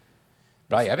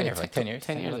 But yeah, I've been here for like 10 years.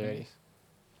 10 years 11 already.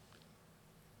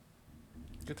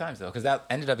 Good times, though, because that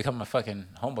ended up becoming my fucking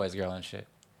homeboy's girl and shit.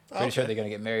 Pretty sure they're going to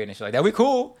get married and shit like that. We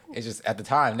cool. It's just, at the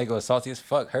time, nigga was salty as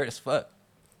fuck, hurt as fuck.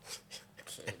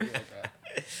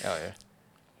 Hell yeah.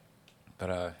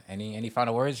 But any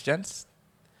final words, gents?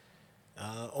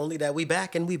 Only that we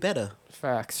back and we better.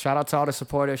 Facts. Shout out to all the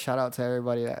supporters. Shout out to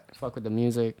everybody that fuck with the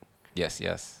music.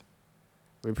 Yes.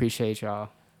 We appreciate y'all.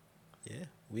 Yeah.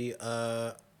 We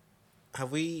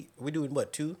we doing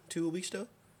what, two a week still?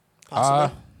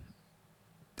 Possibly.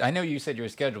 I know you said your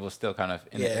schedule was still kind of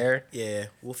in the air. Yeah.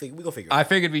 We gonna figure it I out.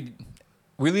 figured we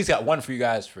at least got one for you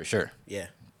guys for sure. Yeah.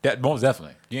 That most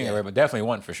definitely. You ain't Yeah. right, but definitely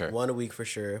one for sure. One a week for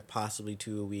sure, possibly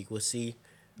two a week. We'll see.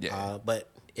 Yeah. But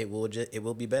it will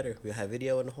be better. We'll have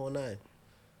video and the whole nine.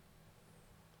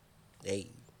 Hey.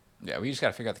 Yeah, we just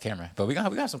gotta figure out the camera. But we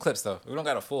got some clips though. We don't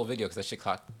got a full video because that shit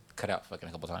cut out fucking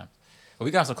a couple times. But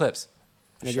we got some clips.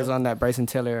 Niggas on that Bryson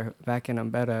Tiller back in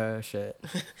them better shit.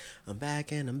 I'm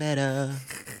back and I'm better.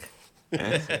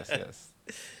 Yes.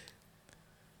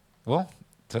 Well,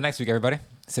 till next week, everybody.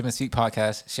 Sipping Sweet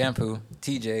Podcast, Shampoo,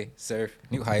 TJ, Surf,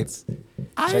 New Heights.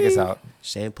 Check us out.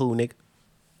 Shampoo, nigga.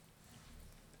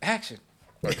 Action.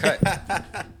 Or cut.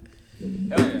 Hell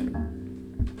yeah.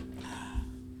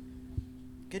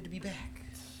 Good to be back.